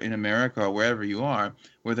Europe or in America or wherever you are,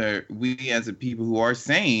 whether we as a people who are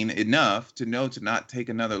sane enough to know to not take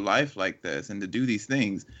another life like this and to do these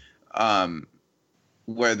things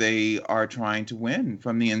where they are trying to win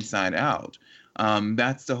from the inside out.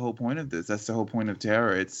 That's the whole point of this. That's the whole point of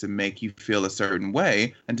terror. It's to make you feel a certain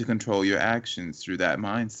way and to control your actions through that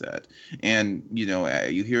mindset. And,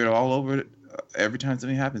 you hear it all over. Every time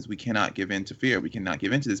something happens, we cannot give in to fear. We cannot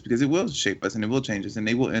give in to this because it will shape us and it will change us and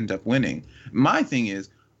they will end up winning. My thing is,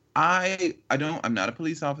 I'm not a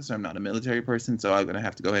police officer. I'm not a military person. So I'm going to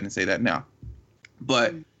have to go ahead and say that now.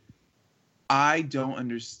 But I don't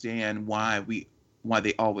understand why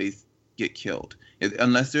they always get killed.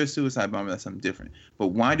 Unless they're a suicide bomber, that's something different. But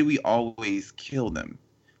why do we always kill them?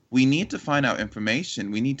 We need to find out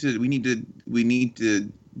information. We need to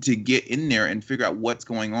get in there and figure out what's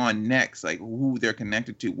going on next, like who they're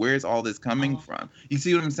connected to, where's all this coming from. You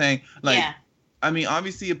see what I'm saying? Like, yeah. I mean,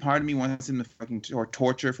 obviously a part of me wants them to fucking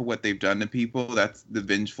torture for what they've done to people. That's the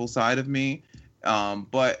vengeful side of me.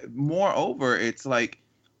 But moreover, it's like,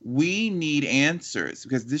 we need answers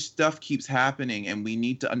because this stuff keeps happening and we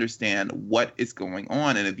need to understand what is going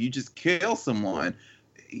on. And if you just kill someone,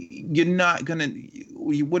 you're not gonna,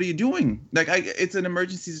 what are you doing? Like, it's an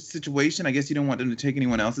emergency situation. I guess you don't want them to take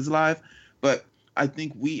anyone else's life, but I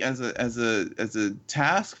think we as a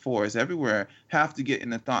task force everywhere have to get in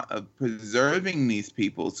the thought of preserving these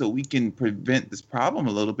people so we can prevent this problem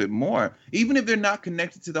a little bit more. Even if they're not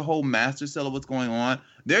connected to the whole master cell of what's going on,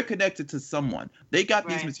 they're connected to someone. They got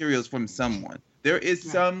these materials from someone. There is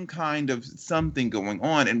some kind of something going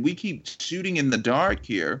on, and we keep shooting in the dark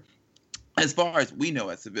here as far as we know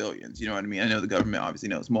as civilians. You know what I mean? I know the government obviously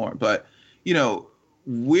knows more, but,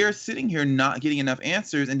 we're sitting here not getting enough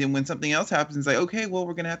answers, and then when something else happens, it's like, okay, well,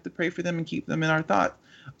 we're gonna have to pray for them and keep them in our thoughts.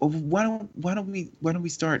 Well, why don't we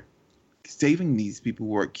start saving these people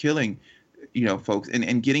who are killing, folks,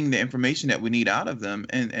 and getting the information that we need out of them,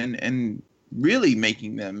 and really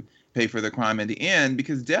making them pay for their crime at the end,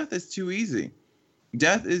 because death is too easy.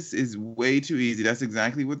 Death is way too easy. That's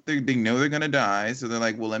exactly what they know they're gonna die. So they're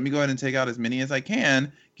like, well, let me go ahead and take out as many as I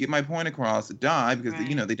can, get my point across, die, because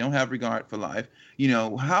they don't have regard for life.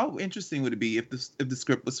 How interesting would it be if the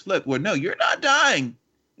script was flipped? Well, no, you're not dying.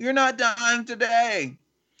 You're not dying today.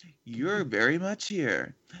 You're very much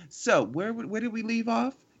here. So where did we leave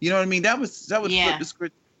off? You know what I mean? That would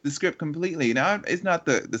flip the script completely. Now, it's not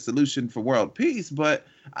the solution for world peace, but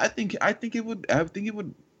I think it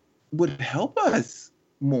would help us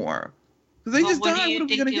more. Because they just died. What are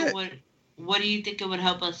we gonna get? What do you think it would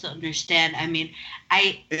help us to understand? I mean,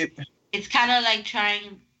 it's kind of like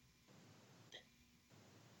trying.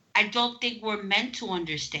 I don't think we're meant to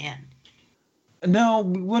understand. No,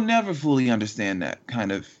 we'll never fully understand that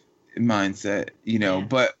kind of mindset, Yeah.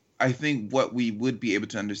 But I think what we would be able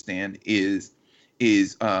to understand is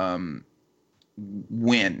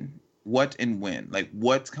when, what, and when. Like,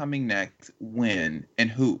 what's coming next, when, and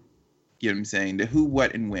who. You know what I'm saying? The who,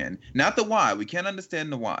 what, and when. Not the why. We can't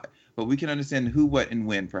understand the why, but we can understand who, what, and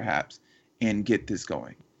when, perhaps, and get this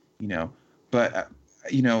going. But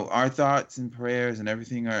our thoughts and prayers and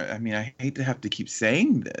everything are. I mean, I hate to have to keep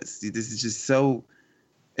saying this. This is just so.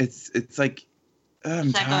 It's like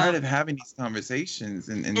I'm tired of having these conversations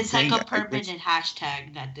and it's like a permanent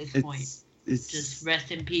hashtag at this point. just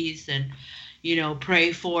rest in peace and,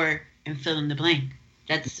 pray for and fill in the blank.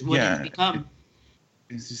 That's what it's become.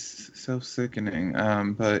 It's just so sickening.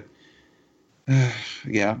 But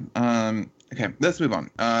yeah. Okay, let's move on.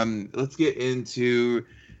 Let's get into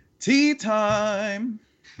tea time.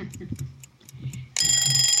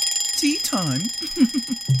 Tea time.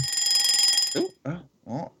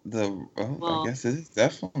 I guess it is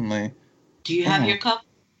definitely. Do you have your cup?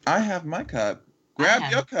 I have my cup.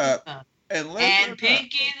 Grab your cup. And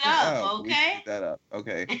pinkies up, okay? That up,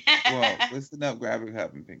 okay. Well, listen up, grab your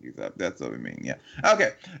cup and pinkies up. That's what we mean, yeah.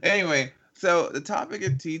 Okay. Anyway, so the topic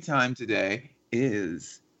of tea time today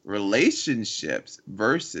is relationships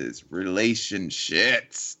versus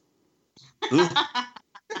relationships. I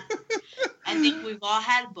think we've all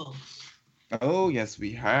had both. Oh, yes,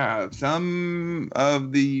 we have. Some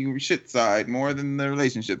of the shit side more than the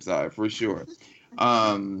relationship side, for sure.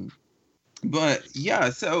 But yeah,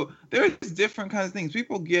 so there's different kinds of things.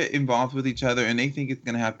 People get involved with each other and they think it's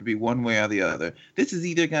going to have to be one way or the other. This is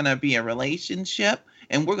either going to be a relationship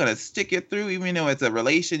and we're going to stick it through, even though it's a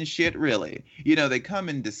relationship, really. They come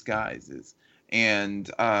in disguises and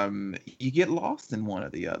you get lost in one or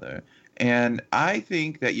the other. And I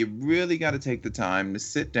think that you really got to take the time to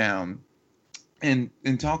sit down and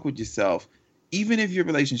talk with yourself, even if your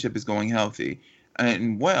relationship is going healthy.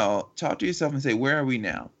 And talk to yourself and say, where are we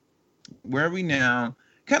now? Where are we now?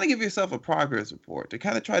 Kind of give yourself a progress report to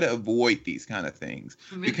kind of try to avoid these kind of things.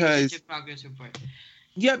 Because progress report.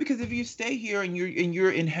 Yeah, because if you stay here and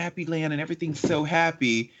you're in happy land and everything's so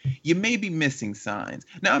happy, you may be missing signs.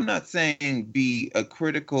 Now, I'm not saying be a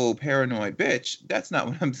critical, paranoid bitch. That's not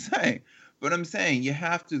what I'm saying. But I'm saying you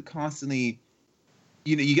have to constantly,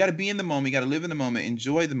 you got to be in the moment. You got to live in the moment,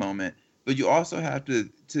 enjoy the moment. But you also have to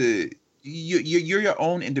you're your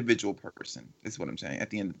own individual person, is what I'm saying,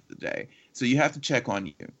 at the end of the day. So you have to check on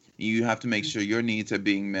you. You have to make sure your needs are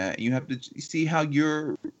being met. You have to see how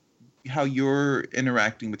you're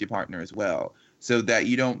interacting with your partner as well, so that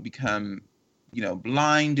you don't become,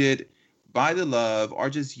 blinded by the love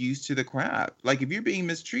or just used to the crap. Like if you're being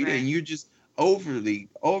mistreated and you're just over and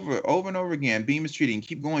over again being mistreated and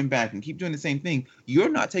keep going back and keep doing the same thing, you're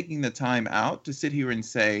not taking the time out to sit here and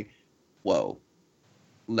say, whoa,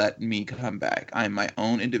 let me come back. I'm my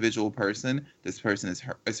own individual person. This person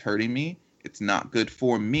is hurting me. It's not good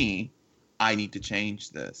for me. I need to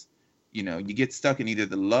change this. You get stuck in either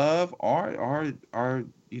the love or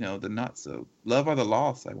the not so love or the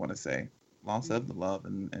loss. I want to say loss of the love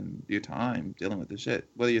and your time dealing with the shit.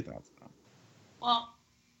 What are your thoughts on? Well,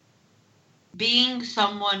 being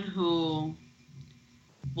someone who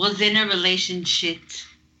was in a relationship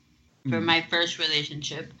for my first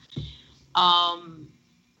relationship,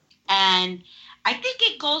 and I think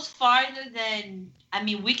it goes farther than,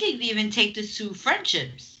 we could even take this to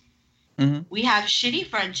friendships. Mm-hmm. We have shitty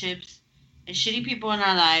friendships and shitty people in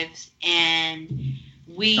our lives, and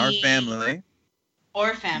our family.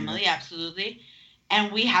 Or family, yeah. Absolutely.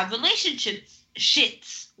 And we have relationships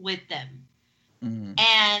shits with them. Mm-hmm.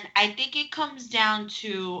 And I think it comes down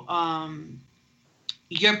to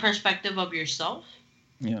your perspective of yourself.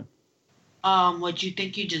 Yeah. What you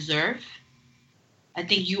think you deserve. I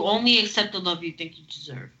think you only accept the love you think you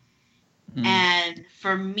deserve. Mm-hmm. And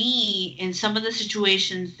for me, in some of the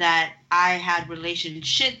situations that I had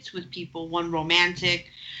relationships with people, one romantic,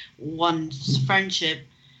 one friendship,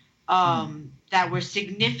 that were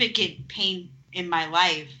significant pain in my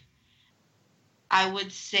life, I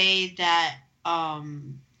would say that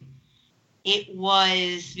it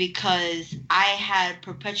was because I had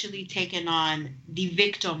perpetually taken on the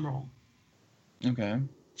victim role. Okay.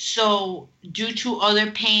 So due to other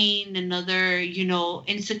pain and other,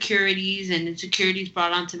 insecurities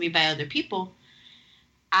brought onto me by other people,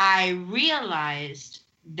 I realized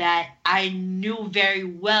that I knew very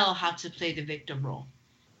well how to play the victim role.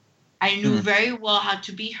 I knew very well how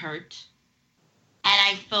to be hurt. And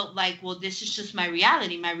I felt like, well, this is just my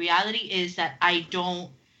reality. My reality is that I don't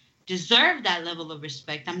deserve that level of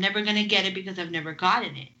respect. I'm never going to get it because I've never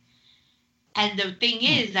gotten it. And the thing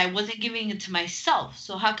is, I wasn't giving it to myself.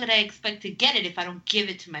 So how could I expect to get it if I don't give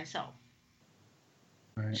it to myself?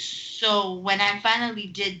 Right. So when I finally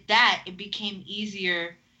did that, it became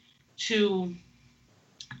easier to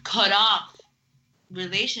cut off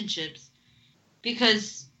relationships,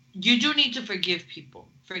 because you do need to forgive people,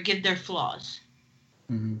 forgive their flaws.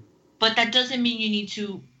 Mm-hmm. But that doesn't mean you need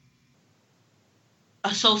to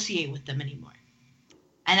associate with them anymore.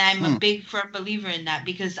 And I'm a big firm believer in that,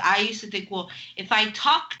 because I used to think, well, if I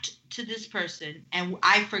talked to this person and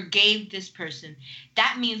I forgave this person,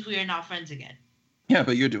 that means we are not friends again. Yeah,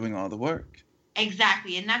 but you're doing all the work.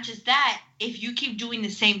 Exactly. And not just that, if you keep doing the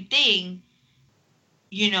same thing,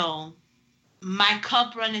 you know, my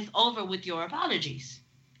cup runneth over with your apologies.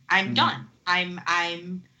 I'm done.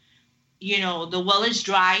 I'm, you know, the well is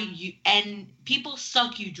dry. And people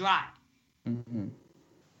suck you dry. Mm-hmm.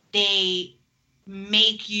 They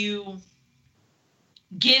make you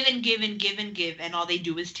give and give and give and give, and all they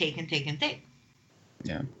do is take and take and take.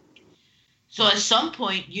 Yeah. So at some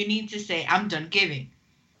point, you need to say, I'm done giving.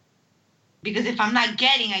 Because if I'm not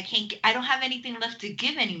getting, I don't have anything left to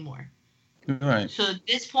give anymore. Right. So at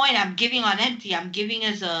this point, I'm giving on empty. I'm giving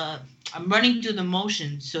I'm running through the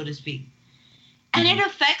motions, so to speak. And it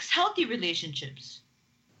affects healthy relationships.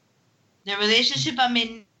 The relationship I'm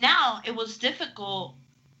in now, it was difficult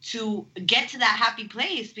to get to that happy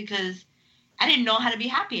place because I didn't know how to be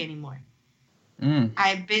happy anymore.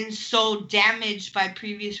 I've been so damaged by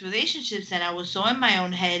previous relationships and I was so in my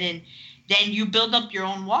own head, and then you build up your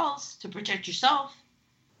own walls to protect yourself.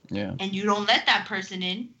 Yeah. And you don't let that person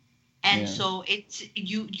in. And so it's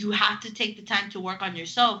you have to take the time to work on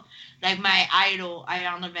yourself. Like my idol,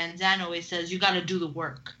 Ayana Van Zandt, always says, you got to do the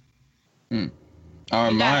work. Or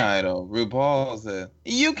my idol, RuPaul, said,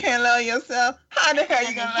 you can't love yourself. How the hell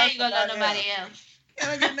you going to love somebody else? Can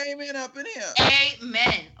I get name in up in here?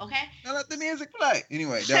 Amen. Okay? Now let the music play.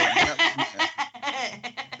 Anyway,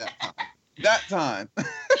 that time.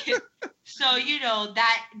 So, you know,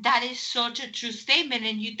 that is such a true statement.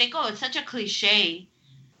 And you think, oh, it's such a cliche.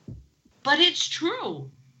 But it's true.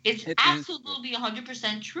 It's absolutely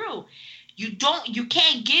 100% true. You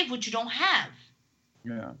can't give what you don't have.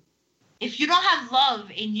 Yeah. If you don't have love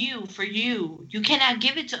in you for you, you cannot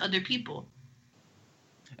give it to other people.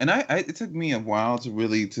 And it took me a while to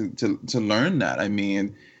really to learn that. I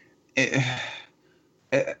mean,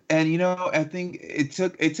 and you know, I think it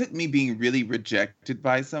took me being really rejected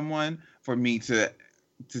by someone for me to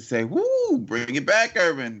say, "Woo, bring it back,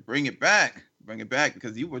 Irvin, bring it back."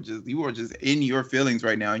 Because you were just in your feelings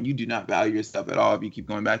right now, and you do not value yourself at all if you keep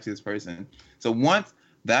going back to this person. So once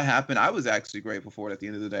that happened, I was actually grateful for it at the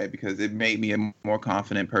end of the day because it made me a more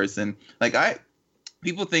confident person.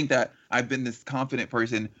 People think that I've been this confident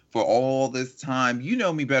person for all this time. You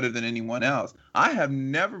know me better than anyone else. I have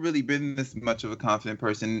never really been this much of a confident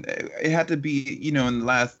person. It had to be, you know, in the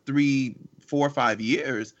last 3, 4, 5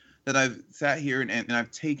 years that I've sat here and I've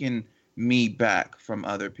taken me back from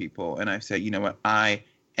other people. And I've said, you know what, I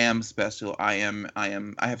am special. I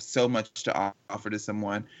have so much to offer to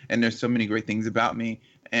someone. And there's so many great things about me.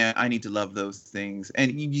 And I need to love those things.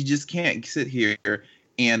 And you just can't sit here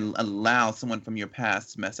and allow someone from your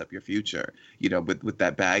past to mess up your future, you know, with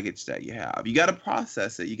that baggage that you have. You got to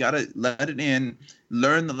process it. You got to let it in,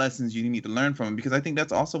 learn the lessons you need to learn from it. Because I think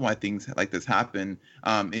that's also why things like this happen,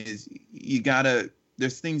 is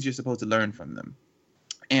there's things you're supposed to learn from them.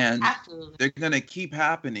 And Absolutely. They're going to keep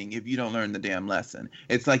happening if you don't learn the damn lesson.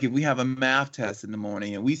 It's like if we have a math test in the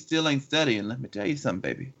morning and we still ain't studying, let me tell you something,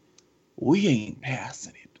 baby. We ain't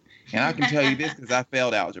passing it. And I can tell you this because I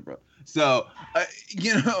failed algebra. So,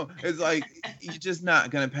 you know, it's like you're just not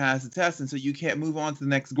going to pass the test. And so you can't move on to the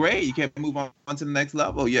next grade. You can't move on to the next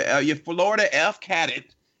level. You're Florida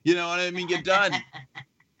FCAT'd. You know what I mean? You're done.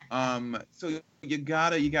 So you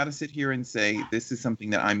gotta sit here and say, this is something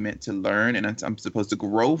that I'm meant to learn and I'm supposed to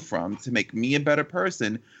grow from to make me a better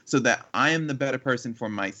person so that I am the better person for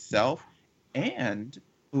myself and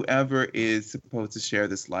whoever is supposed to share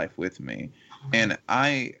this life with me. And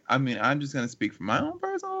I mean, I'm just going to speak from my own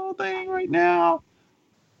personal thing right now.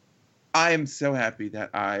 I am so happy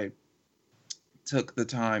that I took the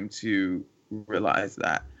time to realize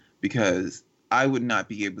that, because I would not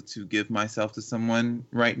be able to give myself to someone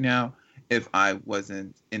right now if I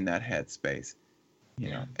wasn't in that headspace,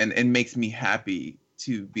 you know, and it makes me happy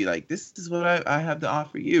to be like, this is what I have to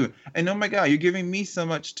offer you. And oh my God, you're giving me so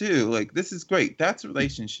much too. Like, this is great. That's a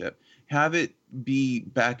relationship. Have it be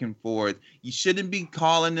back and forth. You shouldn't be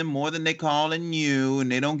calling them more than they calling you,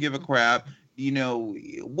 and they don't give a crap. You know,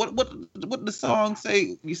 what the song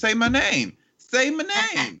say? You say my name. Say my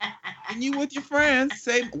name. And you with your friends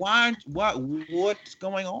say, what's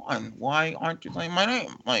going on? Why aren't you saying my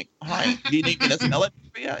name? Like, hi, do you need me to spell it?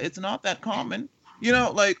 Yeah, it's not that common. You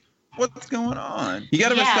know, like, what's going on? You got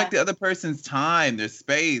to respect the other person's time, their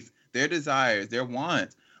space, their desires, their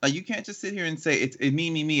wants. Like, you can't just sit here and say, it's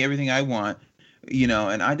me, everything I want, you know,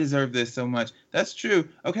 and I deserve this so much. That's true.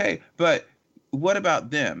 Okay, but what about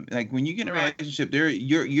them? Like, when you get in a relationship,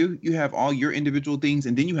 you have all your individual things,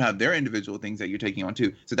 and then you have their individual things that you're taking on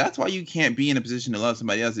too. So that's why you can't be in a position to love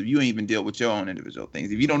somebody else if you ain't even deal with your own individual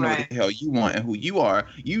things. If you don't know what the hell you want and who you are,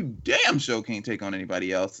 you damn sure can't take on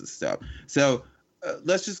anybody else's stuff. So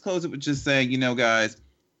let's just close it with just saying, you know, guys,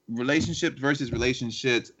 relationships versus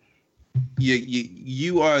relationships.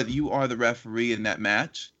 You are the referee in that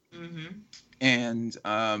match, Mm-hmm. and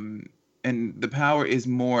the power is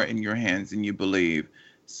more in your hands than you believe.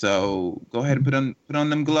 So go ahead and put on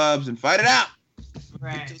them gloves and fight it out.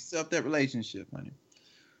 Right. Get yourself that relationship, honey.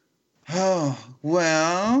 Oh,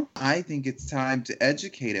 well, I think it's time to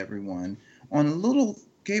educate everyone on a little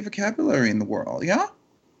gay vocabulary in the world, yeah?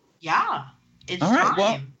 Yeah. It's All right, time.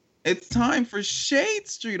 well, it's time for Shade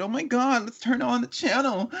Street. Oh my God, let's turn on the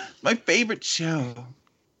channel. My favorite show.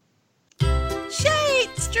 Shade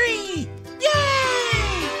Street!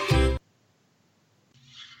 Yay!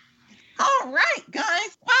 All right,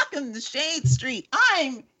 guys, welcome to Shade Street.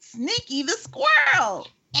 I'm Sneaky the Squirrel.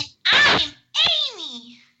 And I'm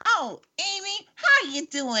Amy. Oh, Amy, how you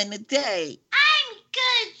doing today? I'm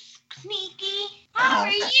good, Sneaky. How Oh,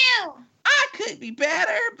 are you? I could be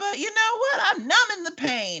better, but you know what? I'm numbing the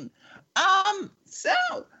pain. So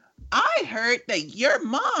I heard that your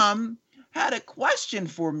mom had a question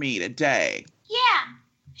for me today. Yeah.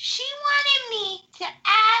 She wanted me to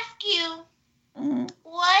ask you, Mm.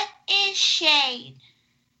 what is shade?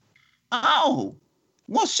 Oh,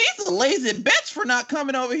 well, she's a lazy bitch for not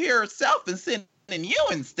coming over here herself and sending you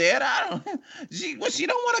instead. She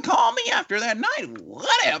don't want to call me after that night.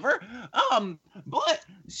 Whatever. But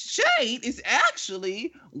shade is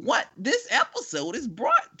actually what this episode is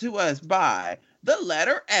brought to us by. The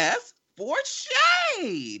letter S for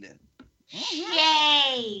shade.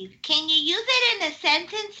 Shade. Can you use it in a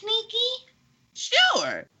sentence, Sneaky?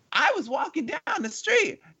 Sure. I was walking down the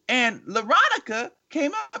street and Veronica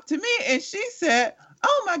came up to me and she said,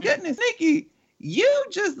 "Oh my goodness, Nikki, you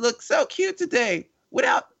just look so cute today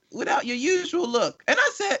without your usual look." And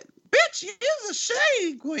I said, "Bitch, you're a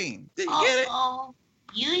shade queen." Did you get it? Oh,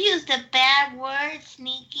 you used a bad word,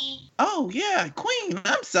 Sneaky. Oh yeah, queen.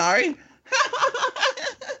 I'm sorry.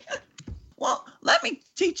 Well, let me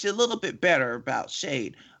teach you a little bit better about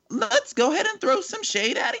shade. Let's go ahead and throw some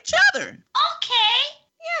shade at each other.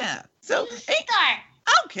 Okay. Yeah. So, You start.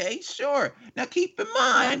 okay, sure. Now keep in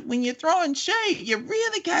mind, when you're throwing shade, you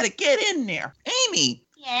really got to get in there. Amy,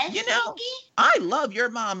 Yes, you know, Sneaky? I love your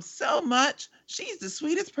mom so much. She's the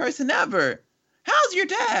sweetest person ever. How's your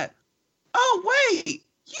dad? Oh, wait,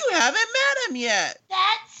 you haven't met him yet.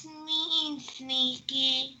 That's mean,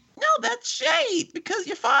 Sneaky. No, that's shade because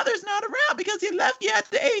your father's not around because he left you at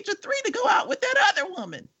the age of 3 to go out with that other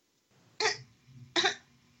woman.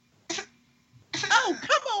 Oh,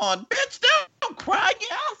 come on, bitch. Don't cry. You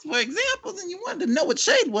asked for examples and you wanted to know what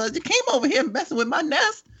shade was. You came over here messing with my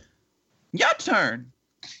nest. Your turn.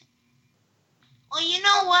 Well, you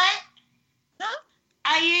know what? Huh?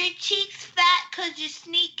 Are your cheeks fat because you're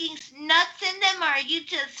sneaking nuts in them, or are you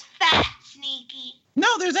just fat, Sneaky?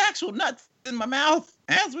 No, there's actual nuts in my mouth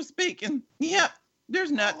as we're speaking. Yep,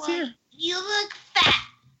 there's nuts Well, here. you look fat.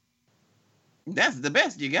 That's the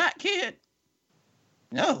best you got, kid.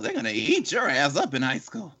 No, they're going to eat your ass up in high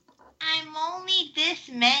school. I'm only this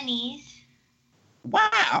many.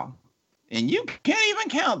 Wow. And you can't even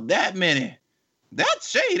count that many. That's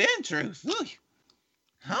shade and truth.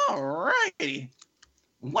 All righty.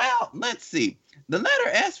 Well, let's see. The letter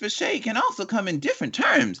S for shade can also come in different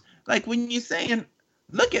terms. Like when you're saying,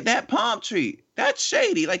 look at that palm tree. That's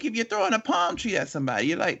shady. Like if you're throwing a palm tree at somebody,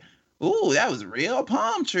 you're like, ooh, that was a real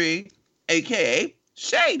palm tree, a.k.a.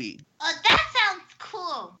 shady. Oh, that sounds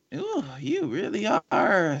cool. Ooh, you really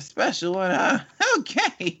are a special one, huh?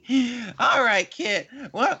 Okay. All right, kid.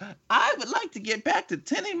 Well, I would like to get back to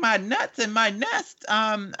tending my nuts in my nest.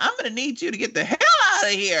 I'm going to need you to get the hell out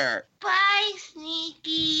of here. Bye,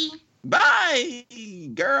 Sneaky. Bye,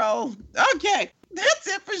 girl. Okay, that's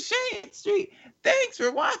it for Shade Street. Thanks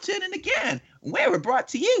for watching. And again, we were brought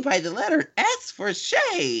to you by the letter S for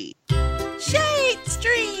shade. Shade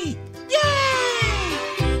Street!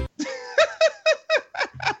 Yay!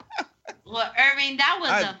 Well, Irving, that was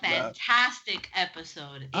I a fantastic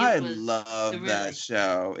episode. I was love really- that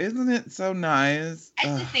show. Isn't it so nice? I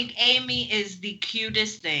just think Amy is the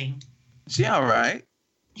cutest thing. She all right.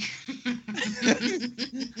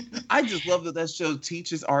 I just love that show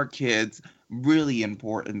teaches our kids really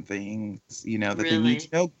important things, you know, that they Really? need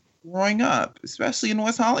to know growing up, especially in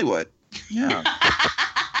West Hollywood. Yeah.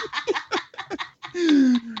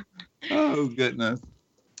 Oh goodness.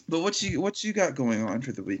 But what you got going on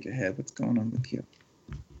for the week ahead? What's going on with you?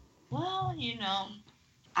 Well, you know,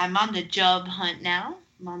 I'm on the job hunt now.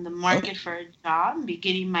 I'm on the market for a job,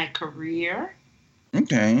 beginning my career.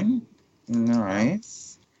 Okay.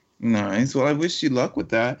 Nice. Well, I wish you luck with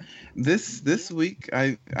that. This week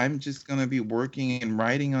I'm just gonna be working and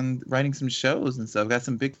writing some shows and stuff. Got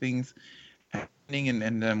some big things happening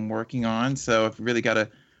and I'm working on. So I've really got to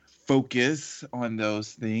focus on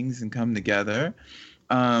those things and come together.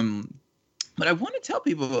 But I want to tell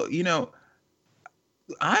people,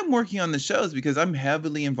 I'm working on the shows because I'm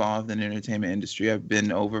heavily involved in the entertainment industry. I've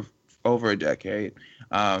been over a decade.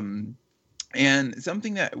 And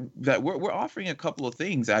something that we're offering a couple of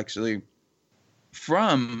things actually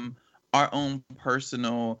from our own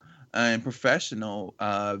personal and professional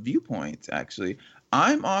viewpoints. Actually,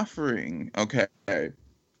 I'm offering,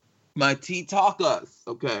 my Tea Talk Us.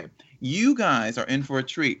 Okay, you guys are in for a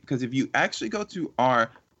treat because if you actually go to our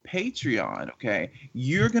Patreon,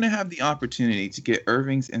 you're gonna have the opportunity to get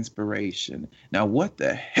Irving's inspiration. Now, what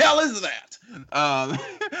the hell is that?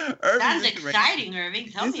 Sounds exciting, Irving.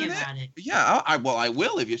 Tell me about it. Yeah, I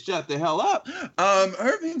will if you shut the hell up.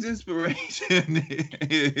 Irving's inspiration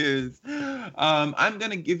is I'm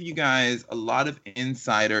gonna give you guys a lot of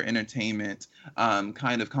insider entertainment,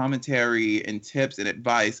 kind of commentary and tips and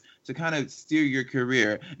advice to kind of steer your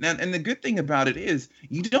career. Now, and the good thing about it is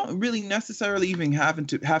you don't really necessarily even have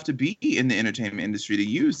to be in the entertainment industry to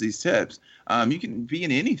use these tips. You can be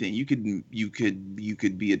in anything. You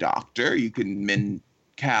could be a doctor. You can mend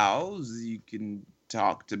cows. You can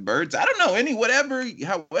talk to birds. I don't know,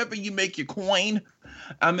 however you make your coin.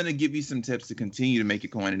 I'm gonna give you some tips to continue to make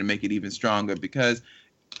your coin and to make it even stronger, because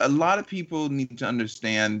a lot of people need to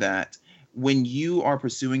understand that when you are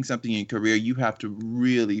pursuing something in your career, you have to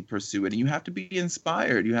really pursue it, and you have to be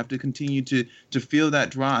inspired. You have to continue to feel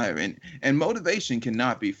that drive, and motivation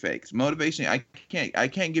cannot be faked. Motivation, I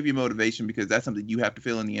can't give you motivation because that's something you have to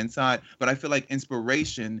feel on the inside. But I feel like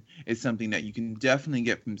inspiration is something that you can definitely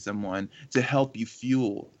get from someone to help you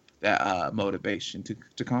fuel that motivation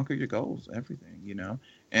to conquer your goals, everything,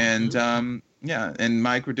 And and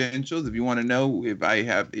my credentials, if you want to know if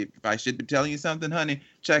I should be telling you something, honey,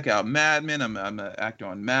 check out Mad Men. I'm an actor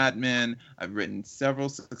on Mad Men. I've written several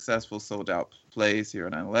successful sold-out plays here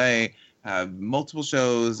in LA. Have multiple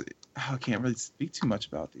shows. I can't really speak too much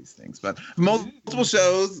about these things, but multiple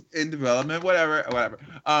shows in development, whatever.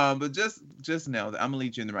 But just know that I'm gonna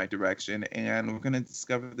lead you in the right direction, and we're gonna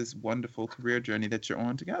discover this wonderful career journey that you're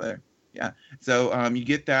on together. Yeah. So you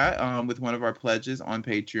get that with one of our pledges on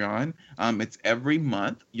Patreon. It's every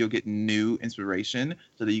month. You'll get new inspiration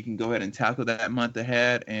so that you can go ahead and tackle that month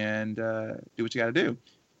ahead and do what you got to do.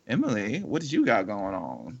 Emily, what did you got going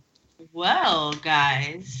on? Well,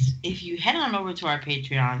 guys, if you head on over to our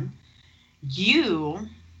Patreon, you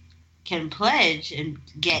can pledge and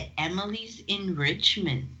get Emily's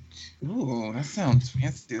Enrichment. Ooh, that sounds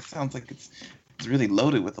fancy. It sounds like it's really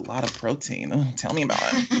loaded with a lot of protein. Oh, tell me about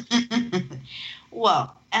it.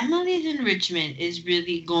 Well, Emily's Enrichment is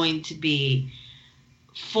really going to be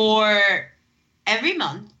for every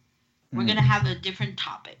month. We're going to have a different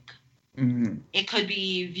topic. Mm-hmm. It could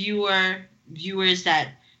be viewers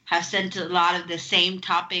that have sent a lot of the same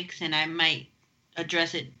topics, and I might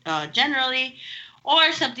address it generally,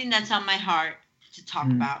 or something that's on my heart to talk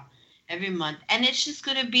about every month. And it's just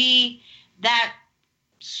going to be that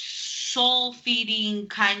soul feeding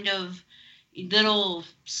kind of little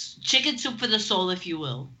chicken soup for the soul, if you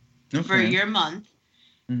will, for your month,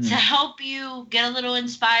 to help you get a little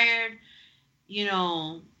inspired,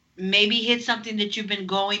 maybe hit something that you've been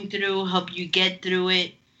going through, help you get through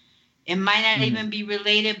it. It might not even be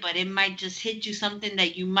related, but it might just hit you something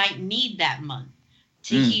that you might need that month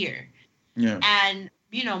to hear. Yeah. And,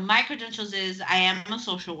 my credentials is I am a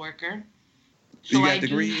social worker. So you got a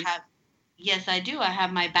degree? Yes, I do. I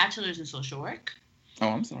have my bachelor's in social work. Oh,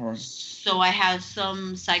 I'm sorry. So I have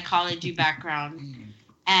some psychology background.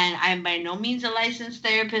 And I'm by no means a licensed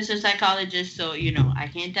therapist or psychologist. So, I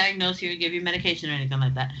can't diagnose you or give you medication or anything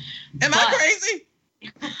like that. Am I crazy?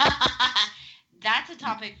 That's a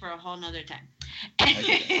topic for a whole nother time.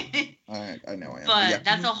 I know I am. But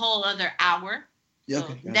that's a whole other hour. Yeah,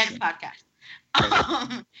 so next podcast.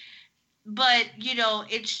 But,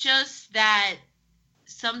 it's just that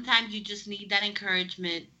sometimes you just need that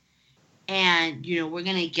encouragement, and we're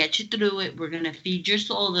gonna get you through it. We're gonna feed your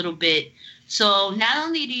soul a little bit. So not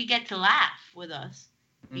only do you get to laugh with us,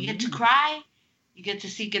 you get to cry, you get to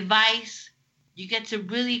seek advice, you get to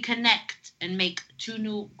really connect and make two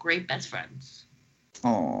new great best friends.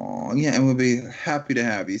 Oh, yeah, and we'll be happy to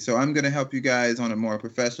have you. So I'm gonna help you guys on a more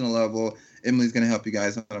professional level. Emily's gonna help you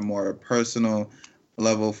guys on a more personal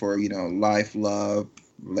level for life, love,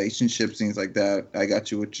 relationships, things like that. I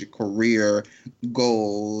got you with your career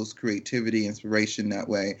goals, creativity, inspiration that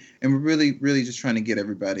way. And we're really, really just trying to get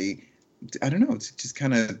everybody, to just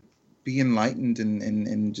kind of be enlightened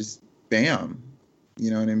and just bam. You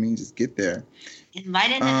know what I mean? Just get there.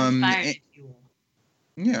 Enlightened and inspired.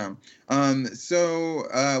 Yeah.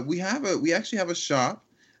 So we actually have a shop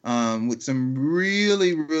with some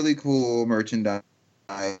really, really cool merchandise.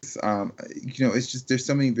 It's just there's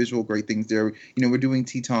so many visual great things there. We're doing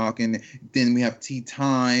Tea Talk, and then we have Tea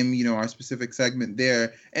Time, our specific segment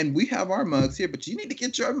there. And we have our mugs here, but you need to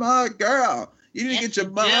get your mug, girl. You need to get your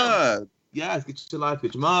mug. Yes, get your life,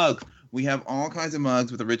 get your mug. We have all kinds of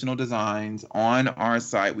mugs with original designs on our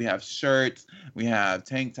site. We have shirts, we have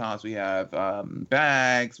tank tops, we have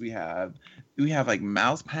bags, we have like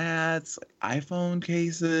mouse pads, iPhone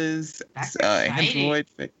cases, Android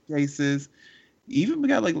cases. Even we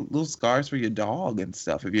got like little scarves for your dog and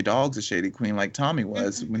stuff. If your dog's a shady queen like Tommy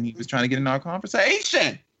was when he was trying to get in our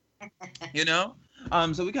conversation,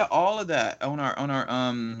 So we got all of that on our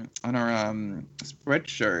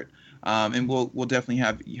spreadshirt. And we'll definitely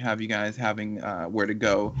have you guys having where to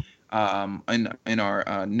go in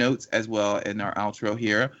our notes as well in our outro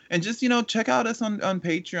here. And just check out us on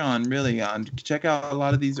Patreon. Really, check out a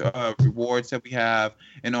lot of these rewards that we have,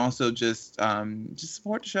 and also just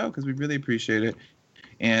support the show because we really appreciate it.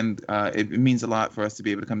 And it means a lot for us to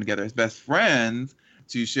be able to come together as best friends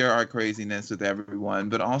to share our craziness with everyone,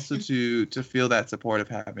 but also to feel that support of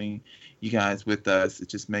having you guys with us. It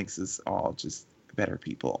just makes us all just better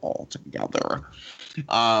people all together.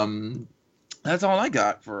 That's all I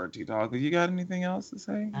got for Tea Talk. You got anything else to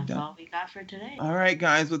say? That's all we got for today. All right,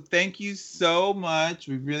 guys. Well, thank you so much.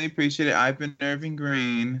 We really appreciate it. I've been Irving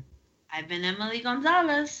Green. I've been Emily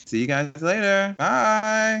Gonzalez. See you guys later.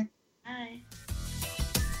 Bye. Bye.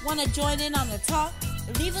 Want to join in on the talk?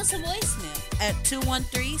 Leave us a voicemail at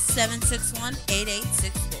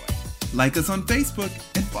 213-761-8864. Like us on Facebook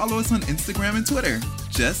and follow us on Instagram and Twitter.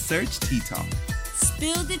 Just search Tea Talk.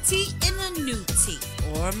 Spill the tea in a new tea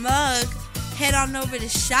or mug. Head on over to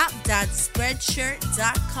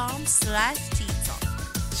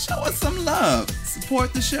shop.spreadshirt.com/teatalk. Show us some love.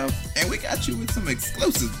 Support the show. And we got you with some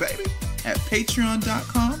exclusives, baby, at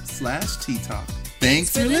patreon.com/teatalk.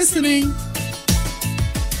 Thanks for listening.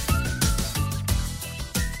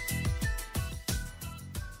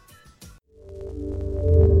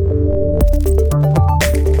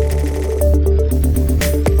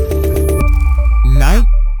 Night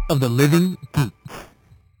of the Living